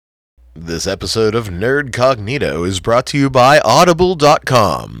This episode of Nerd Cognito is brought to you by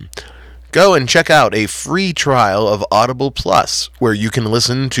Audible.com. Go and check out a free trial of Audible Plus, where you can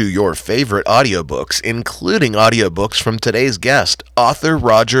listen to your favorite audiobooks, including audiobooks from today's guest, author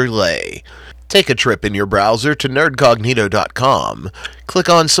Roger Lay. Take a trip in your browser to nerdcognito.com, click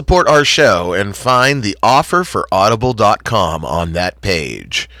on Support Our Show, and find the offer for Audible.com on that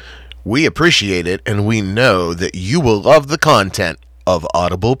page. We appreciate it, and we know that you will love the content of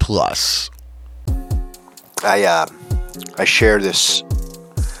Audible Plus. I share this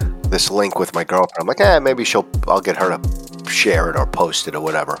link with my girlfriend. I'm like, maybe I'll get her to share it or post it or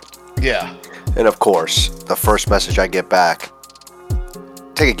whatever. Yeah. And of course, the first message I get back,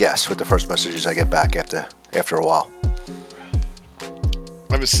 take a guess what the first messages I get back after a while.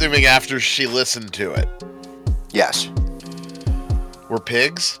 I'm assuming after she listened to it. Yes. Were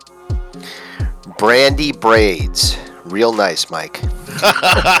pigs? Brandy braids. Real nice, Mike.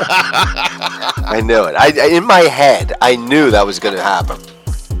 I knew it. In my head, I knew that was going to happen.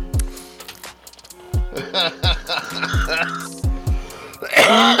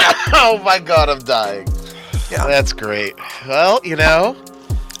 Oh my god, I'm dying. Yeah. That's great. Well,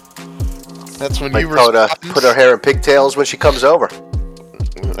 that's when Like you respond. put her hair in pigtails when she comes over.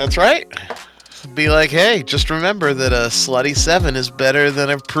 That's right. Be like, hey, just remember that a slutty 7 is better than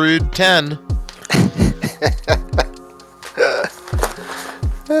a prude 10.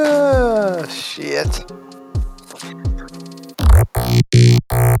 Shit.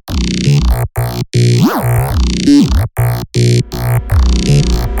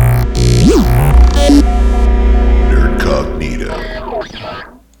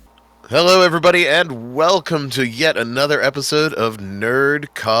 Nerdcognito. Hello, everybody, and welcome to yet another episode of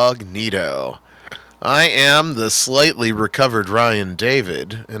Nerdcognito. I am the slightly recovered Ryan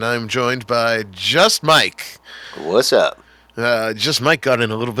David, and I'm joined by Just Mike. What's up? Just Mike got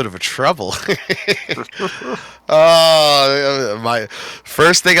in a little bit of a trouble. My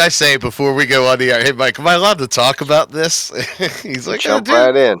first thing I say before we go on the air, hey Mike, am I allowed to talk about this? He's like, jump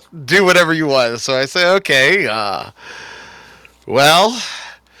right in. Do whatever you want. So I say, okay. Well,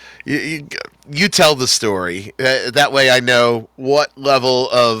 you tell the story. That way I know what level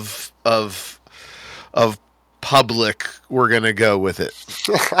of public we're gonna go with it.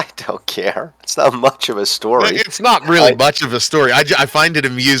 I don't care. It's not much of a story. It's not really much of a story. I find it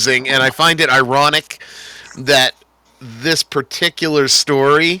amusing, and I find it ironic that this particular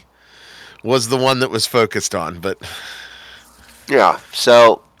story was the one that was focused on. But yeah,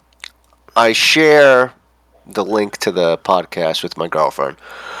 so I share the link to the podcast with my girlfriend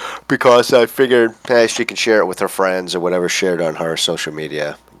because I figured, hey, she can share it with her friends or whatever, share it on her social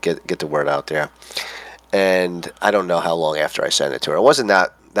media, get the word out there. And I don't know how long after I sent it to her. It wasn't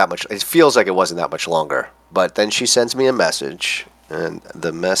that much. It feels like it wasn't that much longer. But then she sends me a message, and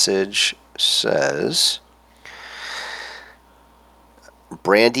the message says,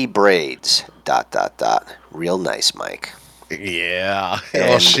 Brandy braids, ... Real nice, Mike. yeah,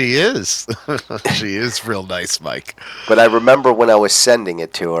 well, she is. She is real nice, Mike. But I remember when I was sending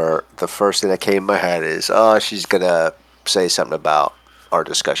it to her, the first thing that came in my head is, she's going to say something about our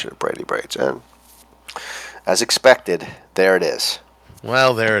discussion of Brandy braids. And as expected, there it is.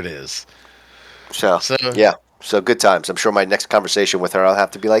 Well, there it is. So yeah. So good times. I'm sure my next conversation with her, I'll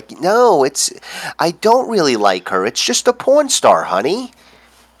have to be like, no, I don't really like her. It's just a porn star, honey.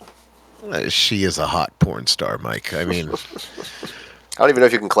 She is a hot porn star, Mike. I mean, I don't even know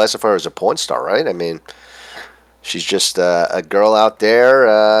if you can classify her as a porn star, right? I mean, she's just a girl out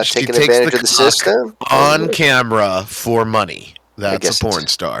there taking advantage of the system. On camera for money. That's a porn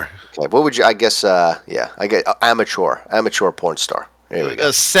star. Okay, what would you, I guess, I get amateur porn star. There we go.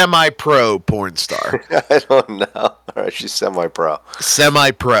 A semi-pro porn star. I don't know. All right, she's semi-pro.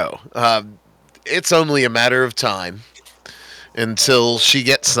 Semi-pro. It's only a matter of time until she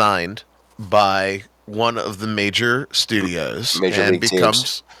gets signed by one of the major studios and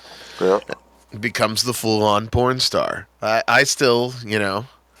becomes the full-on porn star. I still,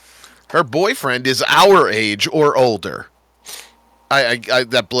 her boyfriend is our age or older. I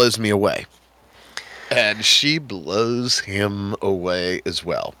that blows me away. And she blows him away as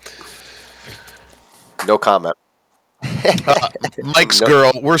well. No comment. Mike's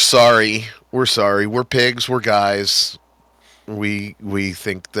girl, we're sorry. We're sorry. We're pigs. We're guys. We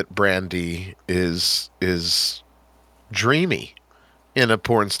think that Brandy is dreamy in a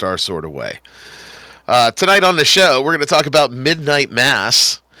porn star sort of way. Tonight on the show, we're going to talk about Midnight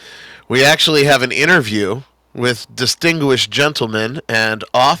Mass. We actually have an interview with distinguished gentleman and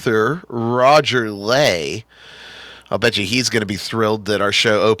author Roger Lay. I'll bet you he's going to be thrilled that our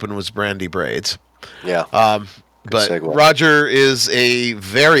show open was Brandy Braids. Yeah. But segue. Roger is a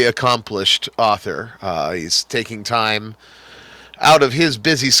very accomplished author. He's taking time out of his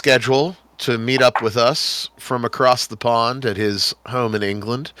busy schedule to meet up with us from across the pond at his home in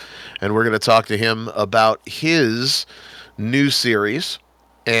England. And we're going to talk to him about his new series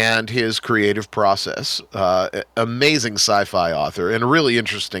and his creative process. Amazing sci-fi author and a really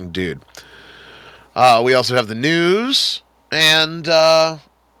interesting dude. We also have the news and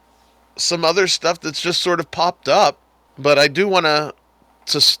some other stuff that's just sort of popped up. But I do want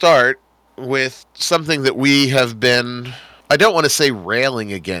to start with something that we have been, I don't want to say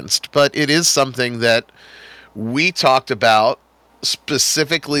railing against, but it is something that we talked about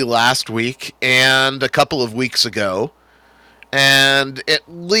specifically last week and a couple of weeks ago. And at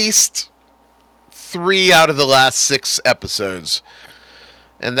least 3 out of the last 6 episodes.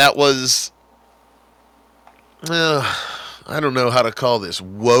 And that was, I don't know how to call this,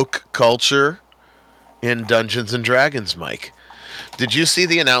 woke culture in Dungeons and Dragons, Mike. Did you see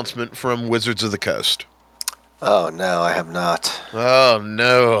the announcement from Wizards of the Coast? Oh, no, I have not. Oh,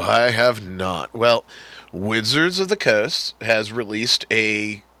 no, I have not. Well, Wizards of the Coast has released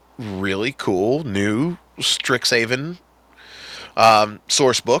a really cool new Strixhaven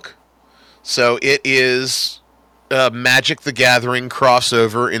source book. So it is a Magic the Gathering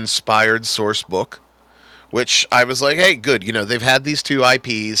crossover inspired source book, which I was like, hey, good. You know, they've had these 2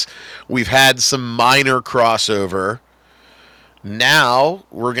 IPs. We've had some minor crossover. Now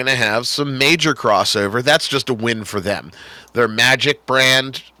we're going to have some major crossover. That's just a win for them. Their Magic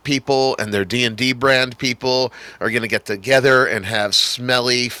brand people and their D&D brand people are going to get together and have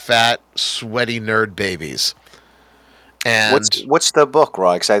smelly, fat, sweaty nerd babies. And what's the book,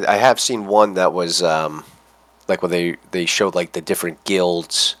 Roy? Because I have seen one that was like when they showed like the different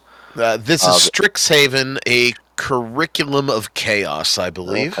guilds. This is Strixhaven, a curriculum of chaos, I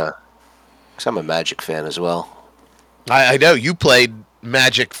believe. Okay. Because I'm a Magic fan as well. I know you played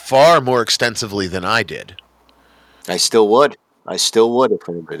Magic far more extensively than I did. I still would if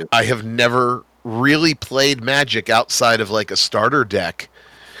anybody. I have never really played Magic outside of like a starter deck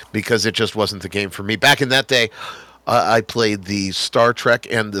because it just wasn't the game for me. Back in that day, I played the Star Trek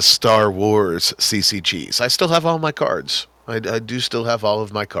and the Star Wars CCGs. I still have all my cards. I do still have all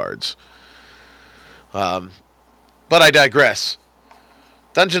of my cards. But I digress.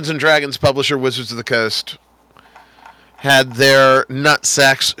 Dungeons and Dragons publisher Wizards of the Coast had their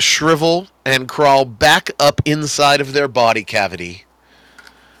nutsacks shrivel and crawl back up inside of their body cavity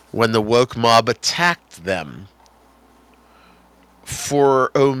when the woke mob attacked them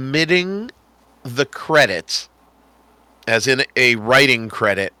for omitting the credit, as in a writing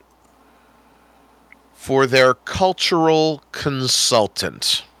credit, for their cultural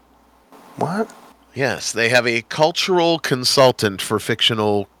consultant. What? Yes, they have a cultural consultant for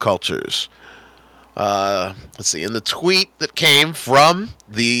fictional cultures. Let's see, in the tweet that came from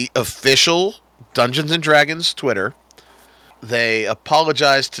the official Dungeons & Dragons Twitter, they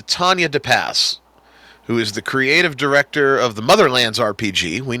apologized to Tanya DePass, who is the creative director of the Motherlands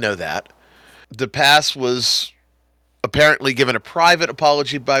RPG. We know that. DePass was apparently given a private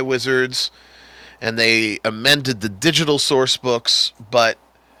apology by Wizards, and they amended the digital source books, but...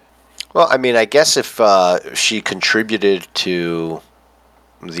 Well, I mean, I guess if she contributed to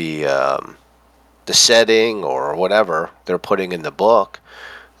the setting or whatever they're putting in the book,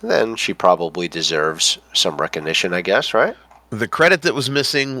 then she probably deserves some recognition, I guess, right? The credit that was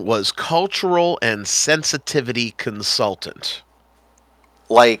missing was cultural and sensitivity consultant.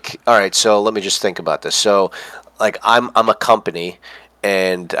 Like, all right, so let me just think about this. So, like, I'm a company,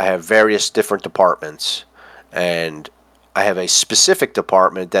 and I have various different departments, and I have a specific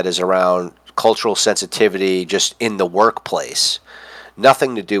department that is around cultural sensitivity just in the workplace.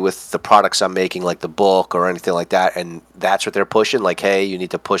 Nothing to do with the products I'm making, like the book or anything like that. And that's what they're pushing. Like, hey, you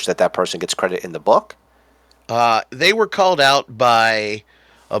need to push that person gets credit in the book. They were called out by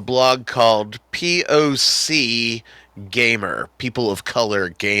a blog called POC Gamer, People of Color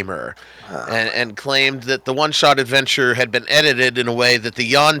Gamer, and claimed that the one-shot adventure had been edited in a way that the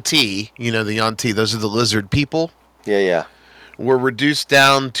Yuan-Ti, you know the Yuan-Ti, those are the lizard people. Yeah. Were reduced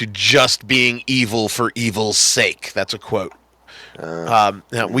down to just being evil for evil's sake. That's a quote.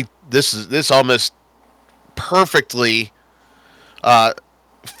 This almost perfectly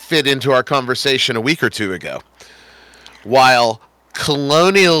fit into our conversation a week or two ago. While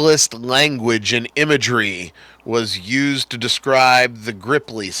colonialist language and imagery was used to describe the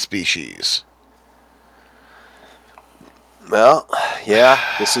Gripply species. Well, yeah,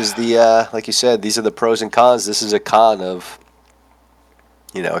 this is the, like you said, these are the pros and cons. This is a con of,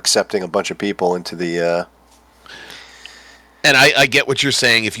 accepting a bunch of people into the... And I get what you're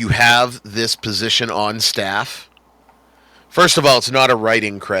saying. If you have this position on staff, First of all, it's not a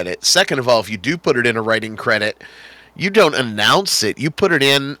writing credit. Second of all, if you do put it in a writing credit, you don't announce it. You put it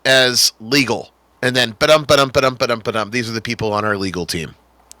in as legal. And then, ba-dum, ba-dum, ba-dum, ba-dum, ba-dum. These are the people on our legal team.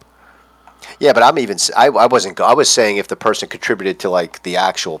 Yeah, but I wasn't, I was saying if the person contributed to like the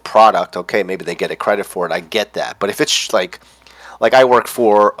actual product, okay, maybe they get a credit for it. I get that. But if it's like I work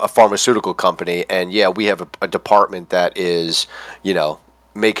for a pharmaceutical company, and yeah, we have a department that is, you know,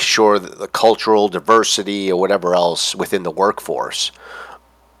 make sure that the cultural diversity or whatever else within the workforce.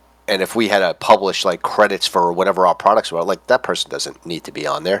 And if we had to publish like credits for whatever our products were, like that person doesn't need to be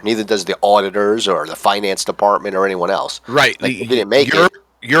on there. Neither does the auditors or the finance department or anyone else. Right. Like they didn't make it.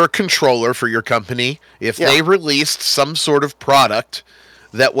 You're a controller for your company. If Yeah, they released some sort of product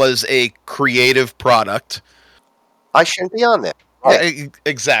that was a creative product, I shouldn't be on there. yeah, Right.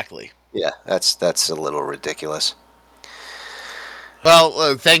 exactly. Yeah, that's a little ridiculous.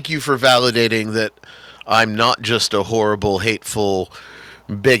 Well, thank you for validating that I'm not just a horrible, hateful,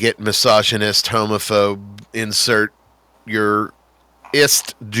 bigot, misogynist, homophobe. Insert your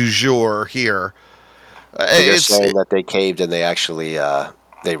ist du jour here. So you're It's saying that they caved and they actually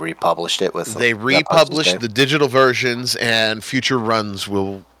they republished it with They that person's republished name? the digital versions, and future runs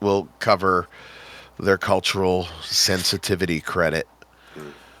will cover their cultural sensitivity credit.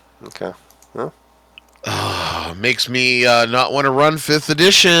 Okay. Well, Makes me not want to run 5th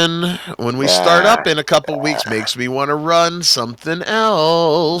edition when we start nah, up in a couple weeks. Makes me want to run something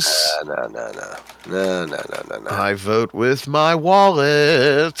else. no. I vote with my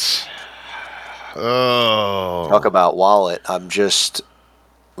wallet. Talk Oh, about wallet.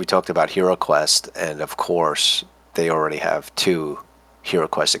 We talked about HeroQuest, and of course, they already have 2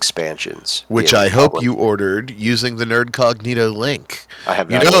 HeroQuest expansions which being I hope republished. you ordered using the Nerdcognito link. I have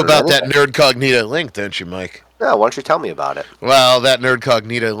You not know ordered about that anything. Nerdcognito link, don't you, Mike? No, why don't you tell me about it? Well, that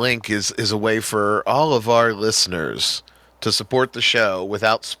Nerdcognito link is a way for all of our listeners to support the show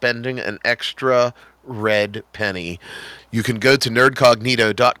without spending an extra red penny. You can go to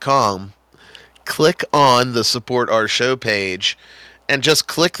nerdcognito.com, click on the support our show page, and just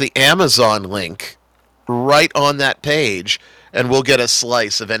click the Amazon link right on that page, and we'll get a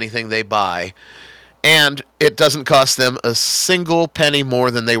slice of anything they buy. And it doesn't cost them a single penny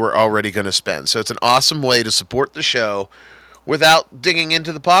more than they were already going to spend. So it's an awesome way to support the show without digging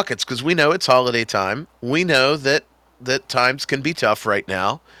into the pockets, because we know it's holiday time. We know that times can be tough right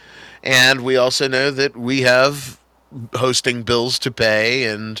now. And we also know that we have hosting bills to pay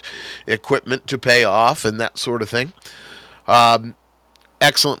and equipment to pay off and that sort of thing.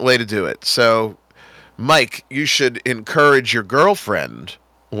 Excellent way to do it. So, Mike, you should encourage your girlfriend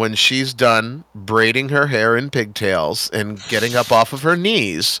when she's done braiding her hair in pigtails and getting up off of her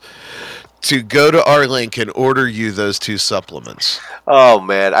knees to go to our link and order you those 2 supplements. Oh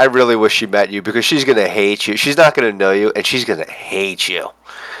man, I really wish she met you because she's gonna hate you. She's not gonna know you, and she's gonna hate you.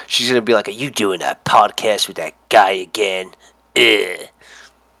 She's gonna be like, "Are you doing that podcast with that guy again?" Ugh.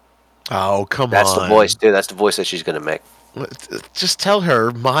 Oh, come That's the on. voice, dude. That's the voice that she's gonna make. Just tell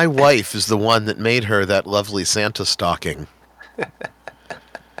her my wife is the one that made her that lovely Santa stocking.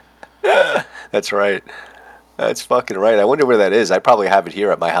 That's right. That's fucking right. I wonder where that is. I probably have it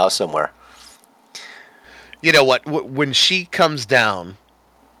here at my house somewhere. You know what? When she comes down,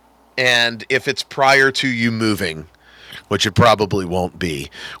 and if it's prior to you moving, which it probably won't be,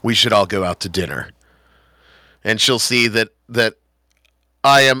 we should all go out to dinner. And she'll see that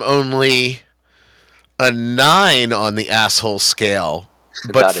I am only a 9 on the asshole scale,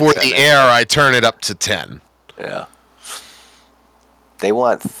 but Not a for 10, the air, I turn it up to 10. Yeah. They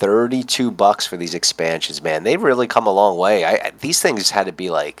want $32 for these expansions, man. They've really come a long way. These things had to be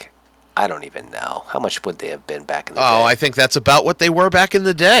like, I don't even know. How much would they have been back in the Oh, day? I think that's about what they were back in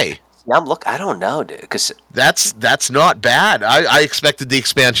the day. Yeah, I don't know, dude. Because That's not bad. I expected the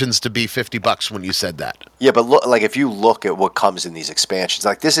expansions to be $50 when you said that. yeah, but look, like if you look at what comes in these expansions,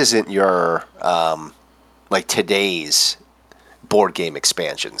 like this isn't your like today's board game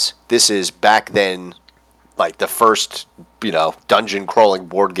expansions. This is back then, like the first, dungeon crawling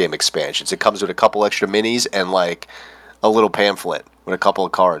board game expansions. It comes with a couple extra minis and like a little pamphlet with a couple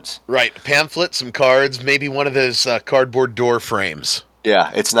of cards. Right, pamphlet, some cards, maybe one of those cardboard door frames.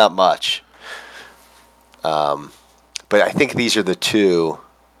 Yeah, it's not much. But I think these are the 2.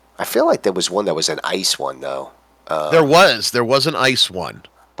 I feel like there was one that was an ice one though. There was an ice one,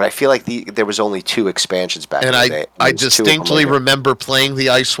 But I feel like there was only 2 expansions back and in the day. I There was 2 of them distinctly later. remember playing the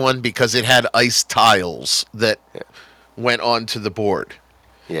ice one because it had ice tiles that went onto the board.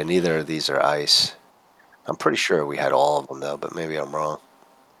 Yeah, neither of these are ice. I'm pretty sure we had all of them though, but maybe I'm wrong.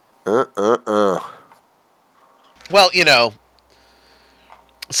 Well,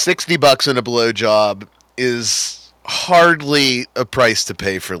 $60 in a blowjob is hardly a price to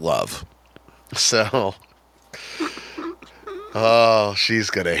pay for love. So, oh, she's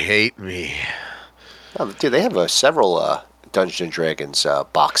gonna hate me. Oh, dude, they have several Dungeons and Dragons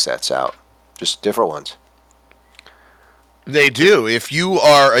box sets out, just different ones. They do. If you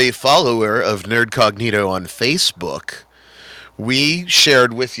are a follower of Nerdcognito on Facebook, we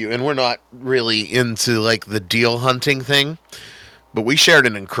shared with you, and we're not really into like the deal hunting thing, but we shared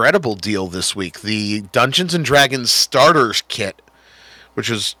an incredible deal this week. The Dungeons and Dragons starters kit, which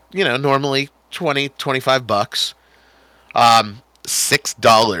was, normally 25 bucks.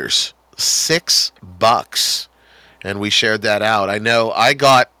 $6. $6. And we shared that out. I know I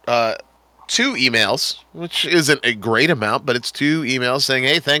got 2 emails, which isn't a great amount, but it's 2 emails saying,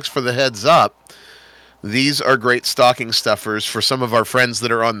 hey, thanks for the heads up. These are great stocking stuffers for some of our friends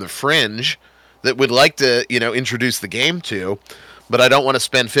that are on the fringe that would like to, introduce the game to, but I don't want to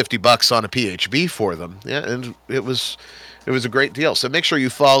spend $50 on a PHB for them. Yeah, and it was a great deal. So make sure you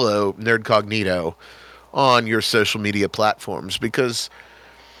follow Nerdcognito on your social media platforms because,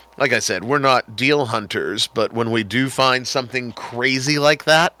 like I said, we're not deal hunters, but when we do find something crazy like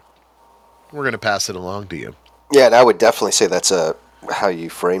that, we're going to pass it along to you. Yeah, and I would definitely say that's how you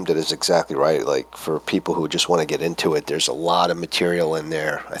framed it is exactly right. Like for people who just want to get into it, there's a lot of material in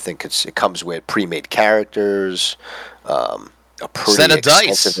there. I think it comes with pre-made characters, a pretty set of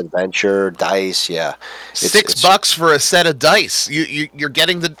extensive dice. Adventure, dice. Yeah, $6 for a set of dice. You're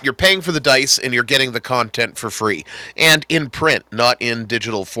you're paying for the dice and you're getting the content for free and in print, not in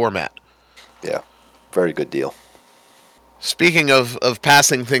digital format. Yeah, very good deal. Speaking of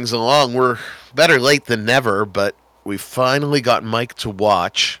passing things along, we're better late than never, but we finally got Mike to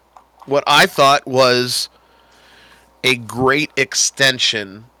watch what I thought was a great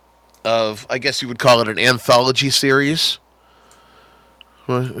extension of, I guess you would call it an anthology series.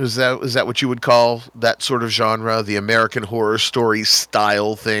 Is that what you would call that sort of genre, the American Horror Story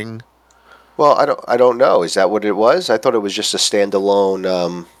style thing? Well, I don't know. Is that what it was? I thought it was just a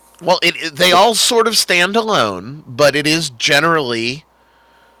standalone. Well, they all sort of stand alone, but it is generally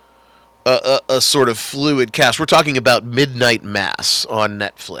a sort of fluid cast. We're talking about Midnight Mass on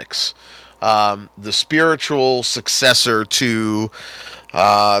Netflix, the spiritual successor to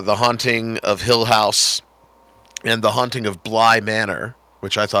The Haunting of Hill House and The Haunting of Bly Manor,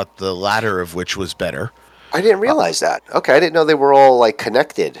 which I thought the latter of which was better. I didn't realize that. Okay, I didn't know they were all like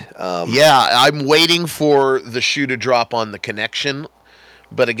connected. Yeah, I'm waiting for the shoe to drop on the connection.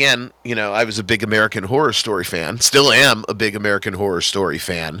 But again, I was a big American Horror Story fan, still am a big American Horror Story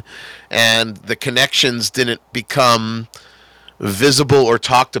fan, and the connections didn't become visible or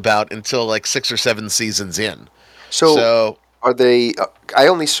talked about until like 6 or 7 seasons in. So are they? I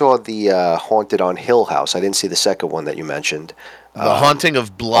only saw the Haunted on Hill House. I didn't see the second one that you mentioned. The Haunting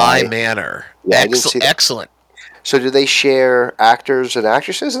of Bly Manor. Yeah, I didn't see that. Excellent. So do they share actors and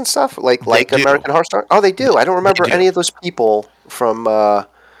actresses and stuff like do. American Horror Story? Oh, they do. I don't remember any of those people from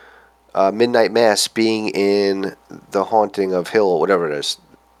Midnight Mass being in The Haunting of Hill, whatever it is,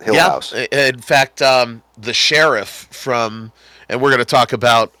 Hill House. In fact, the sheriff from, and we're going to talk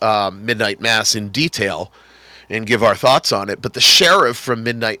about Midnight Mass in detail and give our thoughts on it, but the sheriff from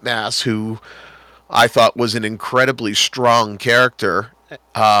Midnight Mass, who I thought was an incredibly strong character,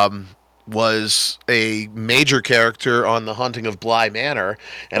 was a major character on The Haunting of Bly Manor,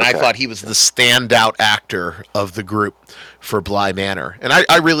 and I thought he was the standout actor of the group for Bly Manor. And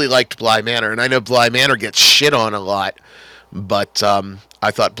I really liked Bly Manor, and I know Bly Manor gets shit on a lot, but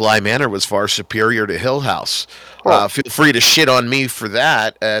I thought Bly Manor was far superior to Hill House. Feel free to shit on me for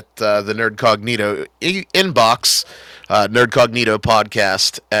that at the Nerdcognito inbox,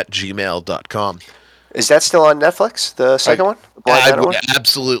 nerdcognitopodcast@gmail.com. Is that still on Netflix, the second one? I would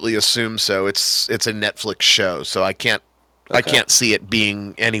absolutely assume so. It's a Netflix show, so I can't see it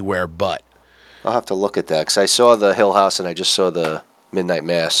being anywhere but. I'll have to look at that because I saw the Hill House and I just saw the Midnight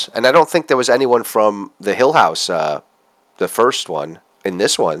Mass, and I don't think there was anyone from the Hill House, the first one, in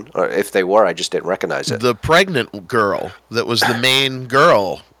this one, or if they were, I just didn't recognize it. The pregnant girl that was the main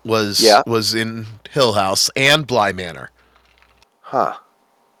girl was in Hill House and Bly Manor. Huh.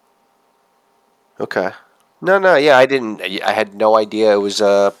 Okay. No, yeah, I didn't. I had no idea it was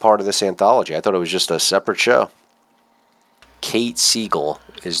a part of this anthology. I thought it was just a separate show. Kate Siegel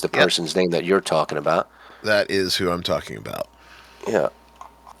is the person's name that you're talking about. That is who I'm talking about. Yeah.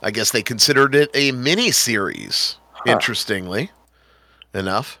 I guess they considered it a mini-series, interestingly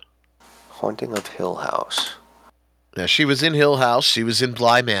enough. Haunting of Hill House. Yeah, she was in Hill House. She was in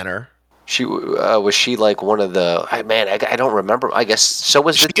Bly Manor. She was she like one of the? I don't remember. I guess so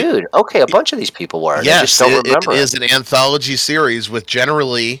was the dude. Okay, a bunch of these people were. Yes, I just don't remember. It is an anthology series with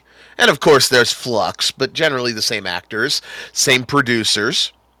generally, And of course, there's flux, but generally the same actors, same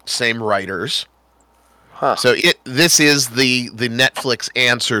producers, same writers. Huh. So this is the Netflix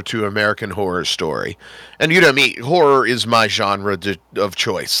answer to American Horror Story. And you know me, horror is my genre of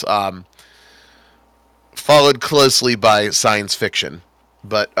choice. Followed closely by science fiction.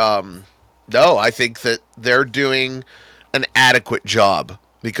 But no, I think that they're doing an adequate job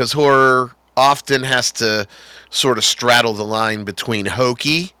because horror often has to sort of straddle the line between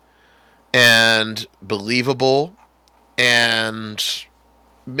hokey and believable, and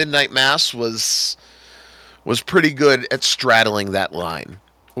Midnight Mass was pretty good at straddling that line.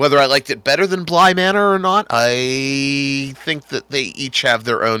 Whether I liked it better than Bly Manor or not, I think that they each have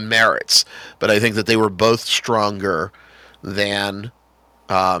their own merits, but I think that they were both stronger than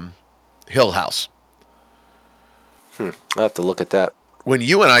Hill House. I'll have to look at that. When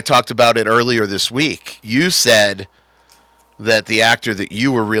you and I talked about it earlier this week, you said that the actor that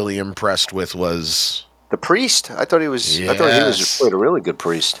you were really impressed with was the priest. I thought he was. Yes. I thought he was played a really good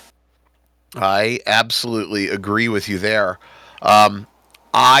priest. I absolutely agree with you there.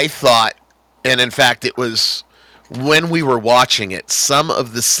 I thought, and in fact, it was when we were watching it, some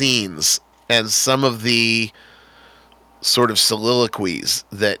of the scenes and some of the sort of soliloquies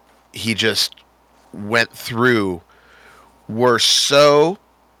that he just went through were so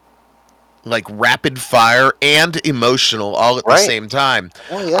like rapid fire and emotional all at the same time.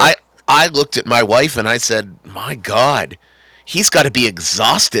 Oh, yeah. I looked at my wife and I said, my God, he's got to be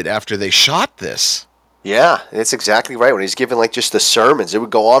exhausted after they shot this. Yeah, that's exactly right. When he's giving like just the sermons, it would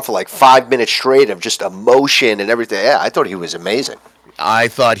go on for like 5 minutes straight of just emotion and everything. Yeah, I thought he was amazing. I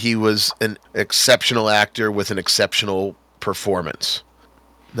thought he was an exceptional actor with an exceptional performance.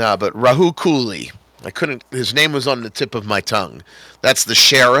 No, but Rahul Cooley, his name was on the tip of my tongue. That's the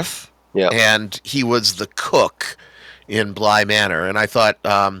sheriff. Yeah. And he was the cook in Bly Manor. And I thought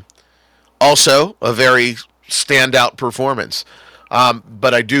also a very standout performance.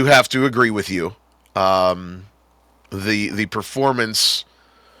 But I do have to agree with you. The performance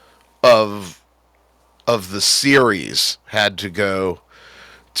of the series had to go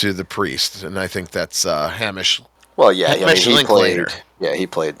to the priest, and I think that's Hamish. Well, yeah, Hamish Linklater. Linklater. He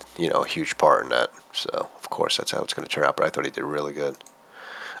played a huge part in that. So of course that's how it's going to turn out. But I thought he did really good.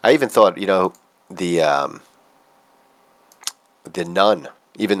 I even thought the nun,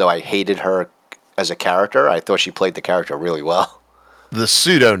 even though I hated her as a character, I thought she played the character really well. The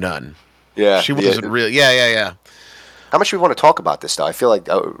pseudo nun. Yeah, she wasn't really. Yeah. How much do we want to talk about this, though? I feel like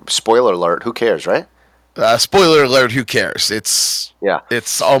spoiler alert. Who cares, right? Spoiler alert. Who cares? It's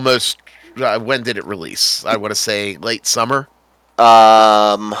almost. When did it release? I want to say late summer.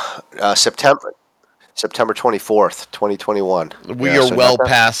 September 24th, 2021. We are well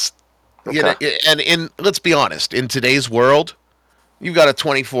past. Okay. And let's be honest. In today's world, you've got a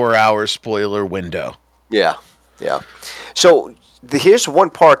 24-hour spoiler window. Yeah. So here's one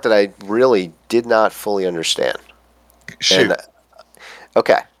part that I really did not fully understand. Shoot.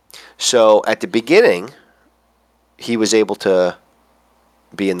 Okay. So at the beginning, he was able to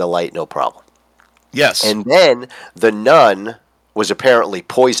be in the light, no problem. Yes. And then the nun was apparently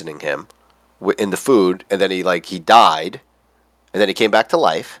poisoning him in the food, and then he died, and then he came back to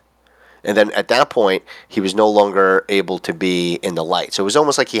life. And then at that point, he was no longer able to be in the light. So it was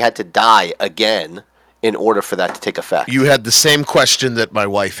almost like he had to die again in order for that to take effect. You had the same question that my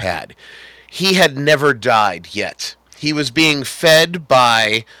wife had. He had never died yet. He was being fed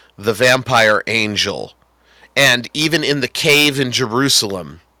by the vampire angel. And even in the cave in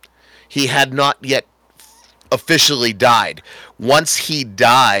Jerusalem, he had not yet officially died. Once he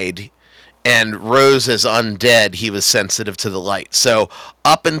died and rose as undead, he was sensitive to the light. So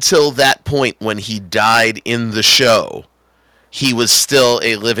up until that point when he died in the show, he was still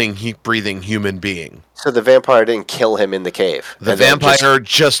a living, breathing human being. So the vampire didn't kill him in the cave? The vampire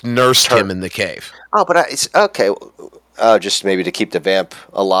just nursed him in the cave. Oh, but it's okay. Just maybe to keep the vamp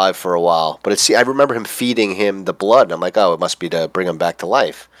alive for a while. But I remember him feeding him the blood, and I'm like, oh, it must be to bring him back to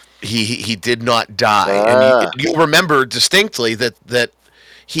life. He did not die. And you'll remember distinctly that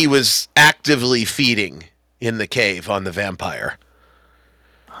he was actively feeding in the cave on the vampire.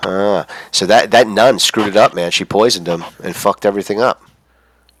 So that nun screwed it up, man. She poisoned him and fucked everything up.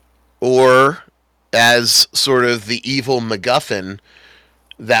 Or as sort of the evil MacGuffin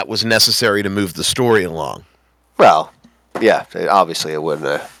that was necessary to move the story along. Well, yeah, obviously it wouldn't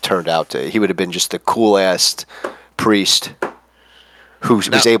have turned out to. He would have been just a cool-ass priest who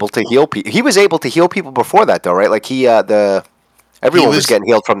was able to heal people. He was able to heal people before that, though, right? Like everyone was getting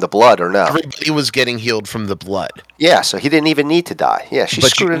healed from the blood, or no? Everybody was getting healed from the blood. Yeah, so he didn't even need to die. Yeah, she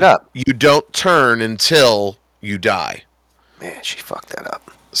screwed it up. You don't turn until you die. Man, she fucked that up.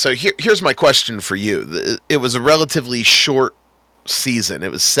 So here's my question for you. It was a relatively short season.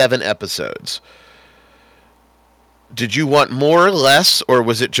 It was 7 episodes. Did you want more or less, or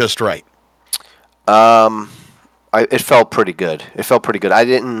was it just right? It felt pretty good. It felt pretty good. I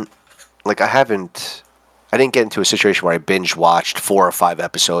didn't like. I didn't get into a situation where I binge watched 4 or 5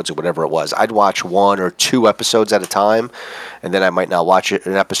 episodes or whatever it was. I'd watch 1 or 2 episodes at a time, and then I might not watch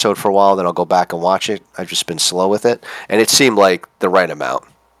an episode for a while. Then I'll go back and watch it. I've just been slow with it, and it seemed like the right amount.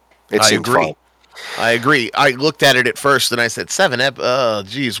 It seemed fun. I agree. I looked at it at first and I said, 7 oh,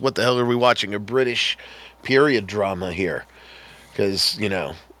 geez, what the hell are we watching? A British period drama here. Because,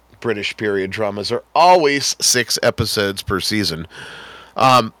 British period dramas are always 6 episodes per season.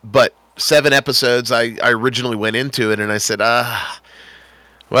 But 7 episodes, I originally went into it and I said,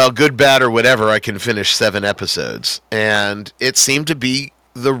 well, good, bad, or whatever, I can finish 7 episodes. And it seemed to be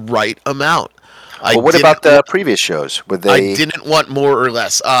the right amount. Well, what about the previous shows? I didn't want more or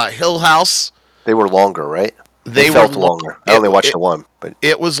less. Hill House. They were longer, right? They felt longer. I only watched the one, but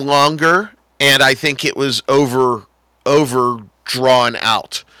it was longer, and I think it was over drawn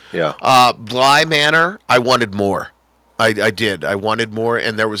out. Yeah. Bly Manor, I wanted more. I did. I wanted more,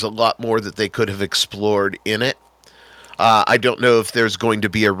 and there was a lot more that they could have explored in it. I don't know if there's going to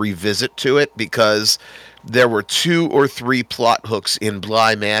be a revisit to it because there were 2 or 3 plot hooks in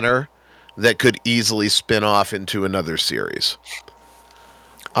Bly Manor that could easily spin off into another series.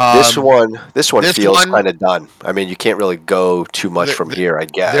 This one feels kind of done. I mean, you can't really go too much from here, I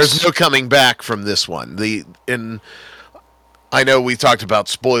guess. There's no coming back from this one. I know we talked about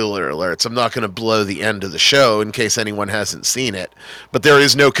spoiler alerts. I'm not going to blow the end of the show in case anyone hasn't seen it, but there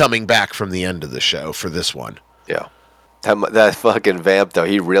is no coming back from the end of the show for this one. Yeah. That fucking vamp, though,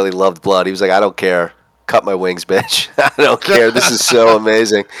 he really loved blood. He was like, I don't care. Cut my wings, bitch. I don't care. This is so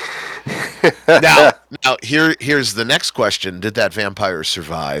amazing. now here's the next question. Did that vampire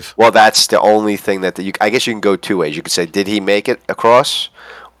survive? Well, that's the only thing that I guess you can go 2 ways. You could say, did he make it across?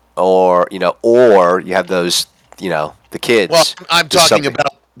 Or you have those, the kids. Well, I'm talking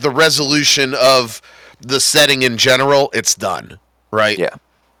about the resolution of the setting in general. It's done, right?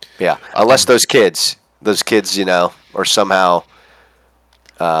 Yeah. Unless those kids, are somehow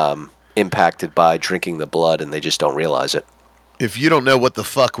impacted by drinking the blood and they just don't realize it. If you don't know what the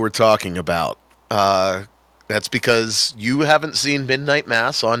fuck we're talking about, that's because you haven't seen Midnight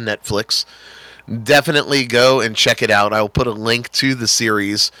Mass on Netflix. Definitely go and check it out. I'll put a link to the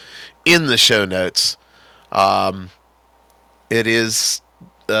series in the show notes. It is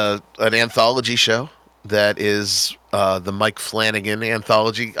an anthology show that is the Mike Flanagan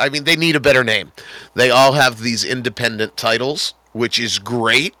anthology. I mean, they need a better name. They all have these independent titles, which is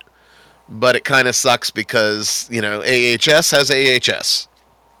great. But it kind of sucks because, AHS has AHS.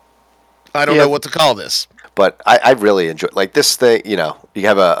 I don't know what to call this. But I really enjoy, like, this thing, you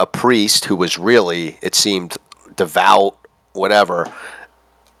have a priest who was really, it seemed, devout, whatever,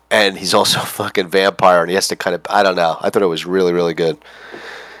 and he's also a fucking vampire, and he has to kind of, I don't know. I thought it was really, really good.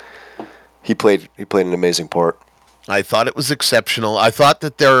 He played an amazing part. I thought it was exceptional. I thought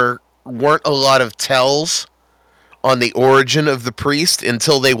that there weren't a lot of tells on the origin of the priest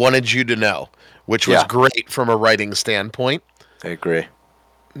until they wanted you to know, which was great from a writing standpoint. I agree.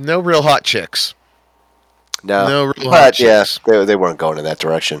 No real hot chicks. No real hot chicks. Yeah, they weren't going in that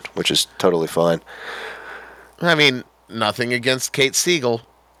direction, which is totally fine. I mean, nothing against Kate Siegel.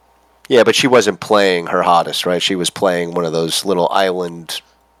 Yeah, but she wasn't playing her hottest, right? She was playing one of those little island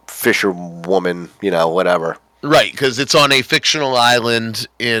fisherwoman, whatever. Right, because it's on a fictional island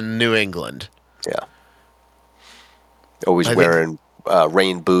in New England. Yeah. Always wearing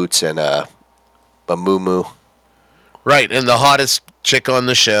rain boots and a muumuu. Right, and the hottest chick on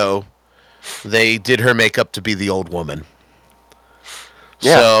the show, they did her makeup to be the old woman.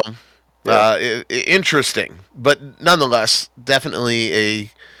 Yeah. So, interesting. But nonetheless, definitely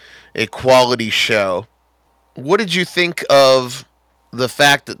a quality show. What did you think of the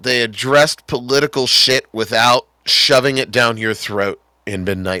fact that they addressed political shit without shoving it down your throat in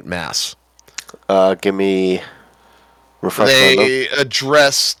Midnight Mass? Give me... They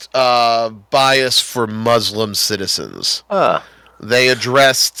addressed bias for Muslim citizens. They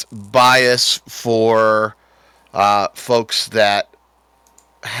addressed bias for folks that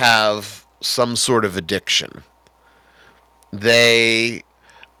have some sort of addiction. They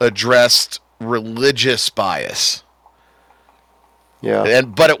addressed religious bias. Yeah.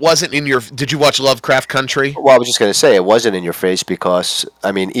 But it wasn't in your... Did you watch Lovecraft Country? Well, I was just going to say, it wasn't in your face because,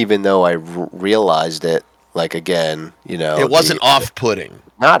 I mean, even though I realized it, like, again, it wasn't off-putting.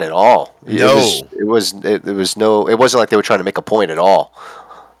 Not at all. No, it wasn't like they were trying to make a point at all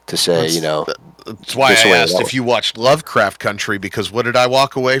to say, That's why I asked if you watched Lovecraft Country, because what did I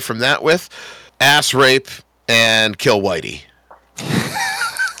walk away from that with? Ass rape and Kill Whitey.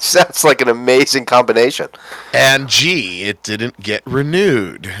 Sounds like an amazing combination. And gee, it didn't get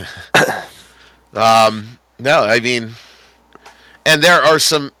renewed. No, I mean, and there are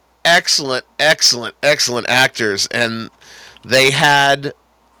some excellent actors, and they had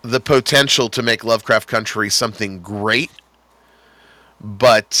the potential to make Lovecraft Country something great.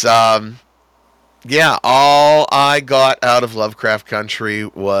 But, yeah, all I got out of Lovecraft Country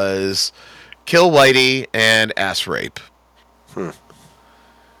was Kill Whitey and ass rape.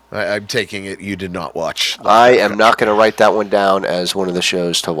 I'm taking it you did not watch. I am not going to write that one down as one of the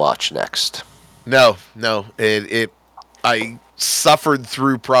shows to watch next. No. I suffered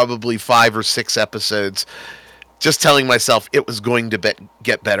through probably 5 or 6 episodes just telling myself it was going to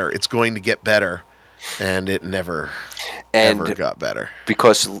get better. It's going to get better. And it never got better.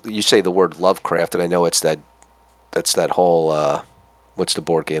 Because you say the word Lovecraft, and I know that's that whole, what's the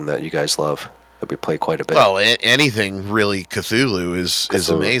board game that you guys love? That we play quite a bit. Well, anything really Cthulhu is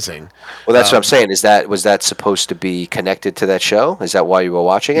amazing. Well, that's what I'm saying. Was that supposed to be connected to that show? Is that why you were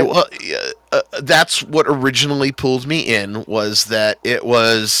watching it? Well, that's what originally pulled me in, was that it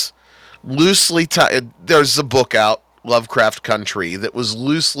was loosely tied. There's a book out, Lovecraft Country, that was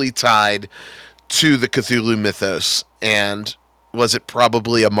loosely tied to the Cthulhu mythos. And was it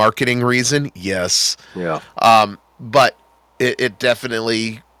probably a marketing reason? Yes. Yeah. But it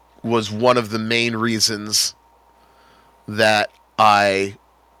definitely was one of the main reasons that I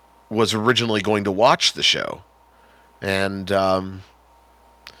was originally going to watch the show. And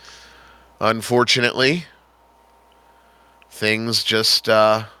unfortunately, things just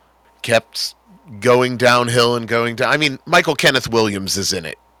kept going downhill and going down. I mean, Michael Kenneth Williams is in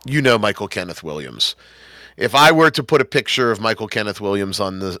it. You know Michael Kenneth Williams. If I were to put a picture of Michael Kenneth Williams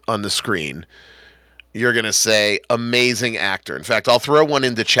on the screen, you're going to say amazing actor. In fact, I'll throw one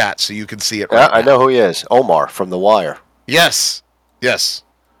into chat so you can see it right now. I know who he is. Omar from The Wire. Yes.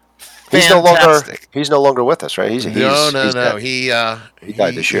 He's no longer with us, right? He's no. He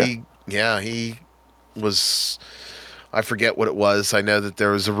died this year. He was, I forget what it was. I know that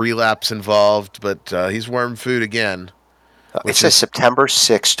there was a relapse involved, but he's worm food again. It says September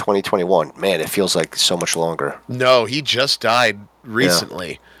 6, 2021. Man, it feels like so much longer. No, he just died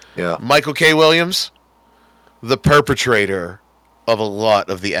recently. Yeah. Michael K. Williams, the perpetrator of a lot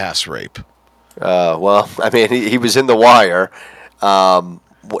of the ass rape. Well, I mean, he was in The Wire.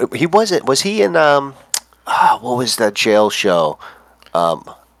 Was he in, what was that jail show?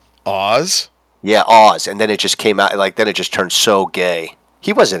 Oz? Yeah, Oz. And then it just came out, then it just turned so gay.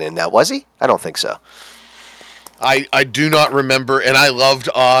 He wasn't in that, was he? I don't think so. I do not remember, and I loved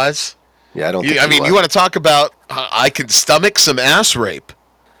Oz. Yeah, I don't think you want to talk about, I can stomach some ass rape.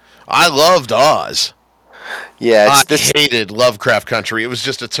 I loved Oz. Yeah, I hated Lovecraft Country. It was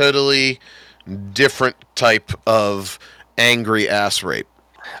just a totally different type of angry ass rape.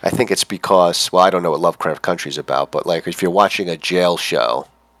 I think it's because, well, I don't know what Lovecraft Country is about, but if you're watching a jail show,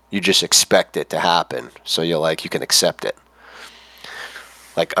 you just expect it to happen, so you can accept it.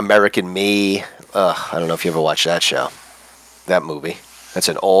 Like American Me. I don't know if you ever watched that show, that movie. That's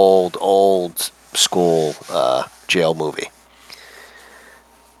an old school jail movie.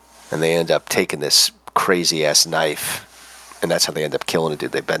 And they end up taking this crazy ass knife, and that's how they end up killing a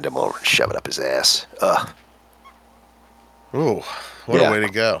dude. They bend him over and shove it up his ass. Ooh, what a way to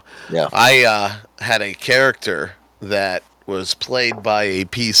go. Yeah. I had a character that was played by a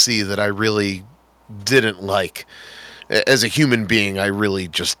PC that I really didn't like. As a human being, I really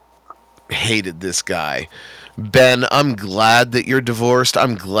just hated this guy. Ben, I'm glad that you're divorced.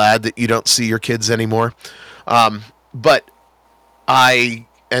 I'm glad that you don't see your kids anymore. But I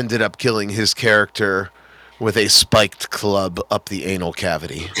ended up killing his character with a spiked club up the anal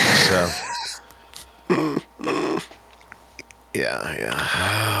cavity. So, yeah.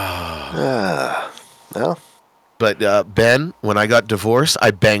 Well. But Ben, when I got divorced,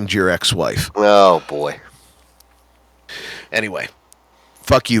 I banged your ex-wife. Oh boy. Anyway,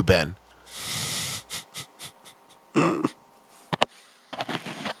 fuck you, Ben.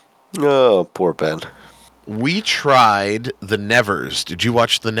 Oh, poor Ben. We tried The Nevers. Did you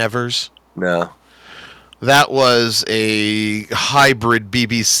watch The Nevers? No. That was a hybrid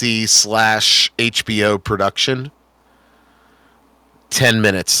BBC / HBO production. 10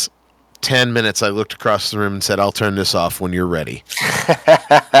 minutes. 10 minutes. I looked across the room and said, I'll turn this off when you're ready.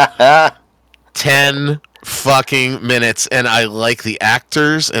 10 fucking minutes. And I like the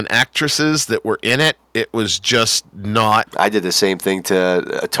actors and actresses that were in it. It was just not. I did the same thing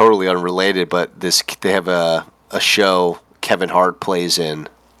to totally unrelated, but they have a show Kevin Hart plays in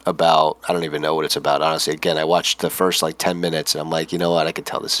about, I don't even know what it's about, honestly. Again, I watched the first like 10 minutes and I'm like, you know what, I can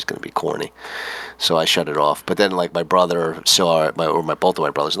tell this is going to be corny. So I shut it off. But then like my brother saw it, both of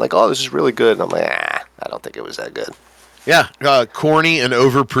my brothers, like, oh, this is really good. And I'm like, I don't think it was that good. Yeah, corny and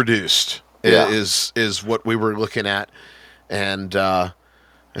overproduced Yeah. is what we were looking at. And I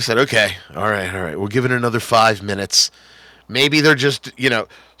said, okay, all right, we'll give it another 5 minutes. Maybe they're just,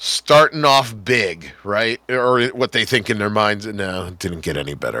 starting off big, right? Or what they think in their minds. No, it didn't get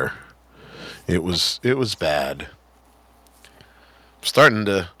any better. It was bad. I'm starting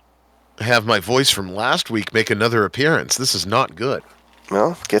to have my voice from last week make another appearance. This is not good.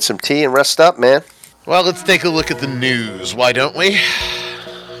 Well, get some tea and rest up, man. Well, let's take a look at the news. Why don't we?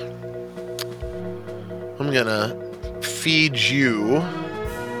 I'm going to feed you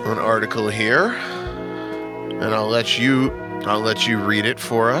an article here, and I'll let you read it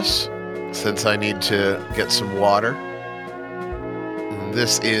for us, since I need to get some water.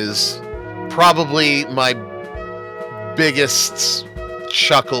 This is probably my biggest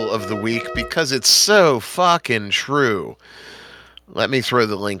chuckle of the week because it's so fucking true. Let me throw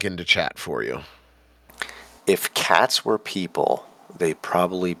the link into chat for you. If cats were people, they'd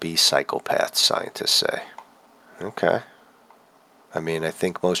probably be psychopaths, scientists say. Okay. I mean, I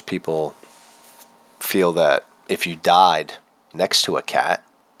think most people feel that if you died next to a cat,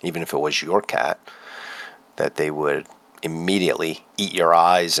 even if it was your cat, that they would immediately eat your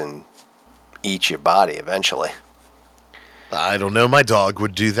eyes and eat your body eventually. I don't know. My dog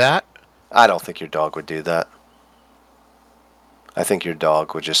would do that. I don't think your dog would do that. I think your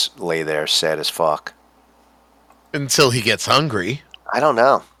dog would just lay there sad as fuck. Until he gets hungry. I don't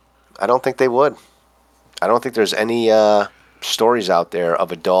know. I don't think they would. I don't think there's any stories out there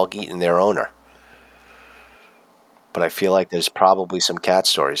of a dog eating their owner. But I feel like there's probably some cat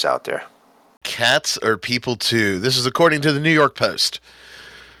stories out there. Cats are people too. This is according to the New York Post.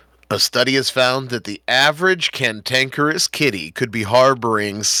 A study has found that the average cantankerous kitty could be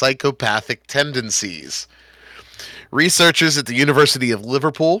harboring psychopathic tendencies. Researchers at the University of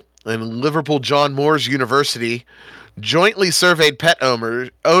Liverpool and Liverpool John Moores University jointly surveyed pet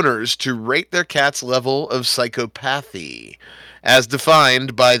owners to rate their cat's level of psychopathy, as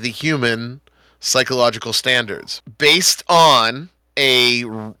defined by the human psychological standards. Based on a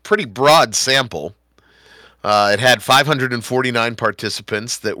pretty broad sample, it had 549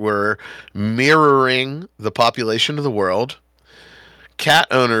 participants that were mirroring the population of the world. Cat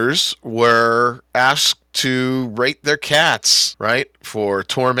owners were asked to rate their cats, right, for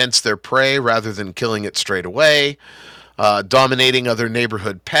torments their prey rather than killing it straight away, dominating other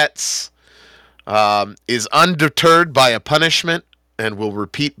neighborhood pets, is undeterred by a punishment and will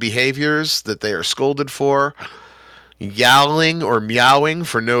repeat behaviors that they are scolded for, yowling or meowing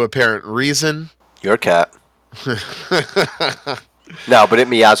for no apparent reason. Your cat. No, but it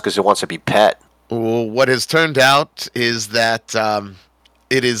meows because it wants to be pet. Well, what has turned out is that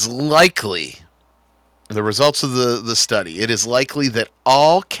it is likely, the results of the study, it is likely that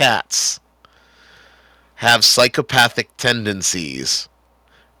all cats have psychopathic tendencies,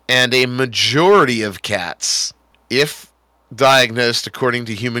 and a majority of cats, if diagnosed according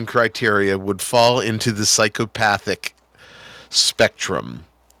to human criteria, would fall into the psychopathic spectrum.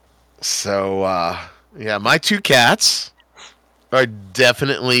 So, yeah, my two cats are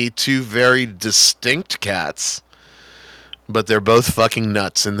definitely two very distinct cats, but they're both fucking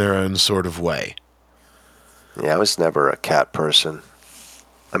nuts in their own sort of way. Yeah, I was never a cat person.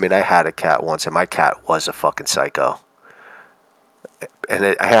 I mean, I had a cat once, and my cat was a fucking psycho.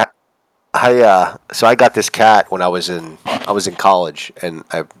 And so I got this cat when I was in college, and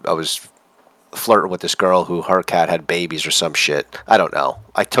I was flirting with this girl who her cat had babies or some shit. I don't know.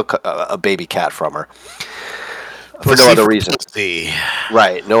 I took a baby cat from her for no other reason.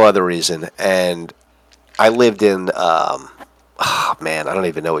 Right, no other reason. And I lived in, man, I don't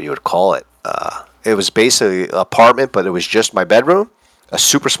even know what you would call it. It was basically an apartment, but it was just my bedroom, a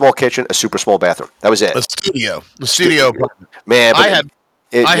super small kitchen, a super small bathroom. That was it. A studio apartment. Man, I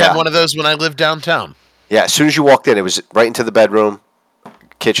had one of those when I lived downtown. Yeah, as soon as you walked in, it was right into the bedroom,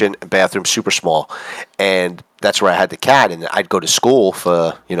 kitchen, bathroom, super small. And that's where I had the cat. And I'd go to school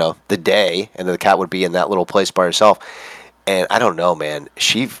for, the day, and then the cat would be in that little place by herself. And I don't know, man,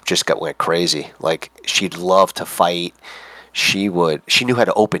 she just went crazy. Like, she'd love to fight. She knew how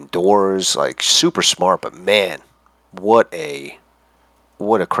to open doors, like, super smart. But, man, what a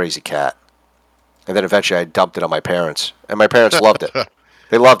crazy cat. And then eventually I dumped it on my parents. And my parents loved it.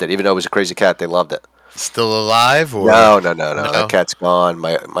 They loved it. Even though it was a crazy cat, they loved it. Still alive? Or? No. That cat's gone.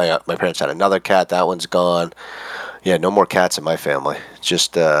 My parents had another cat. That one's gone. Yeah, no more cats in my family.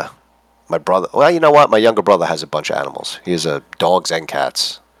 Just my brother. Well, you know what? My younger brother has a bunch of animals. He has dogs and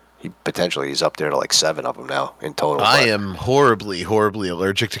cats. He's up there to like 7 of them now in total. I But am horribly, horribly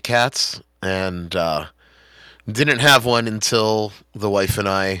allergic to cats, and didn't have one until the wife and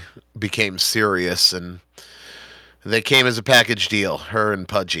I became serious, and they came as a package deal. Her and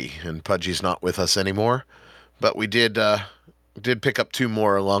Pudgy's not with us anymore, but we did pick up 2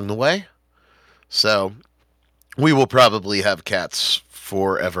 more along the way. So we will probably have cats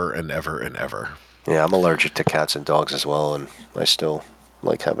forever and ever and ever. yeah, I'm allergic to cats and dogs as well, and I still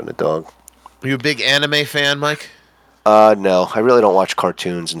like having a dog. Are you a big anime fan, Mike? No, I really don't watch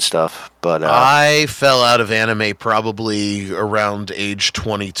cartoons and stuff, but I fell out of anime probably around age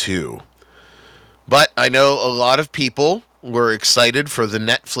 22. But I know a lot of people were excited for the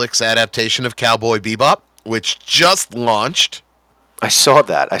Netflix adaptation of Cowboy Bebop, which just launched. I saw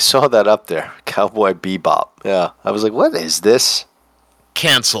that. I saw that up there, Cowboy Bebop. Yeah, I was like, what is this?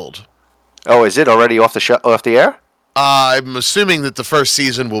 Canceled. Oh, is it already off the air? I'm assuming that the first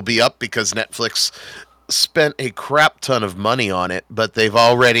season will be up because Netflix spent a crap ton of money on it, but they've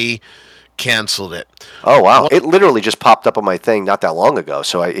already canceled it. Oh wow! It literally just popped up on my thing not that long ago,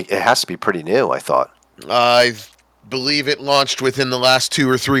 so it has to be pretty new. I thought. I believe it launched within the last 2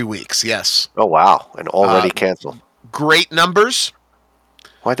 or 3 weeks. Yes. Oh wow! And already canceled. Great numbers.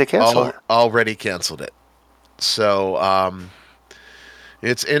 Why'd they cancel it? Already canceled it. So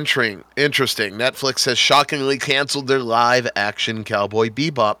it's interesting. Netflix has shockingly canceled their live-action Cowboy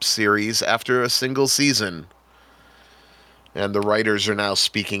Bebop series after a single season. And the writers are now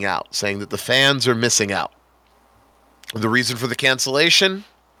speaking out, saying that the fans are missing out. The reason for the cancellation?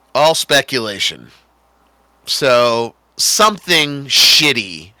 All speculation. So something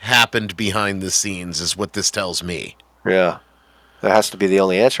shitty happened behind the scenes is what this tells me. Yeah. That has to be the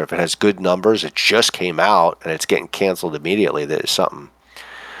only answer. If it has good numbers, it just came out, and it's getting canceled immediately, there's something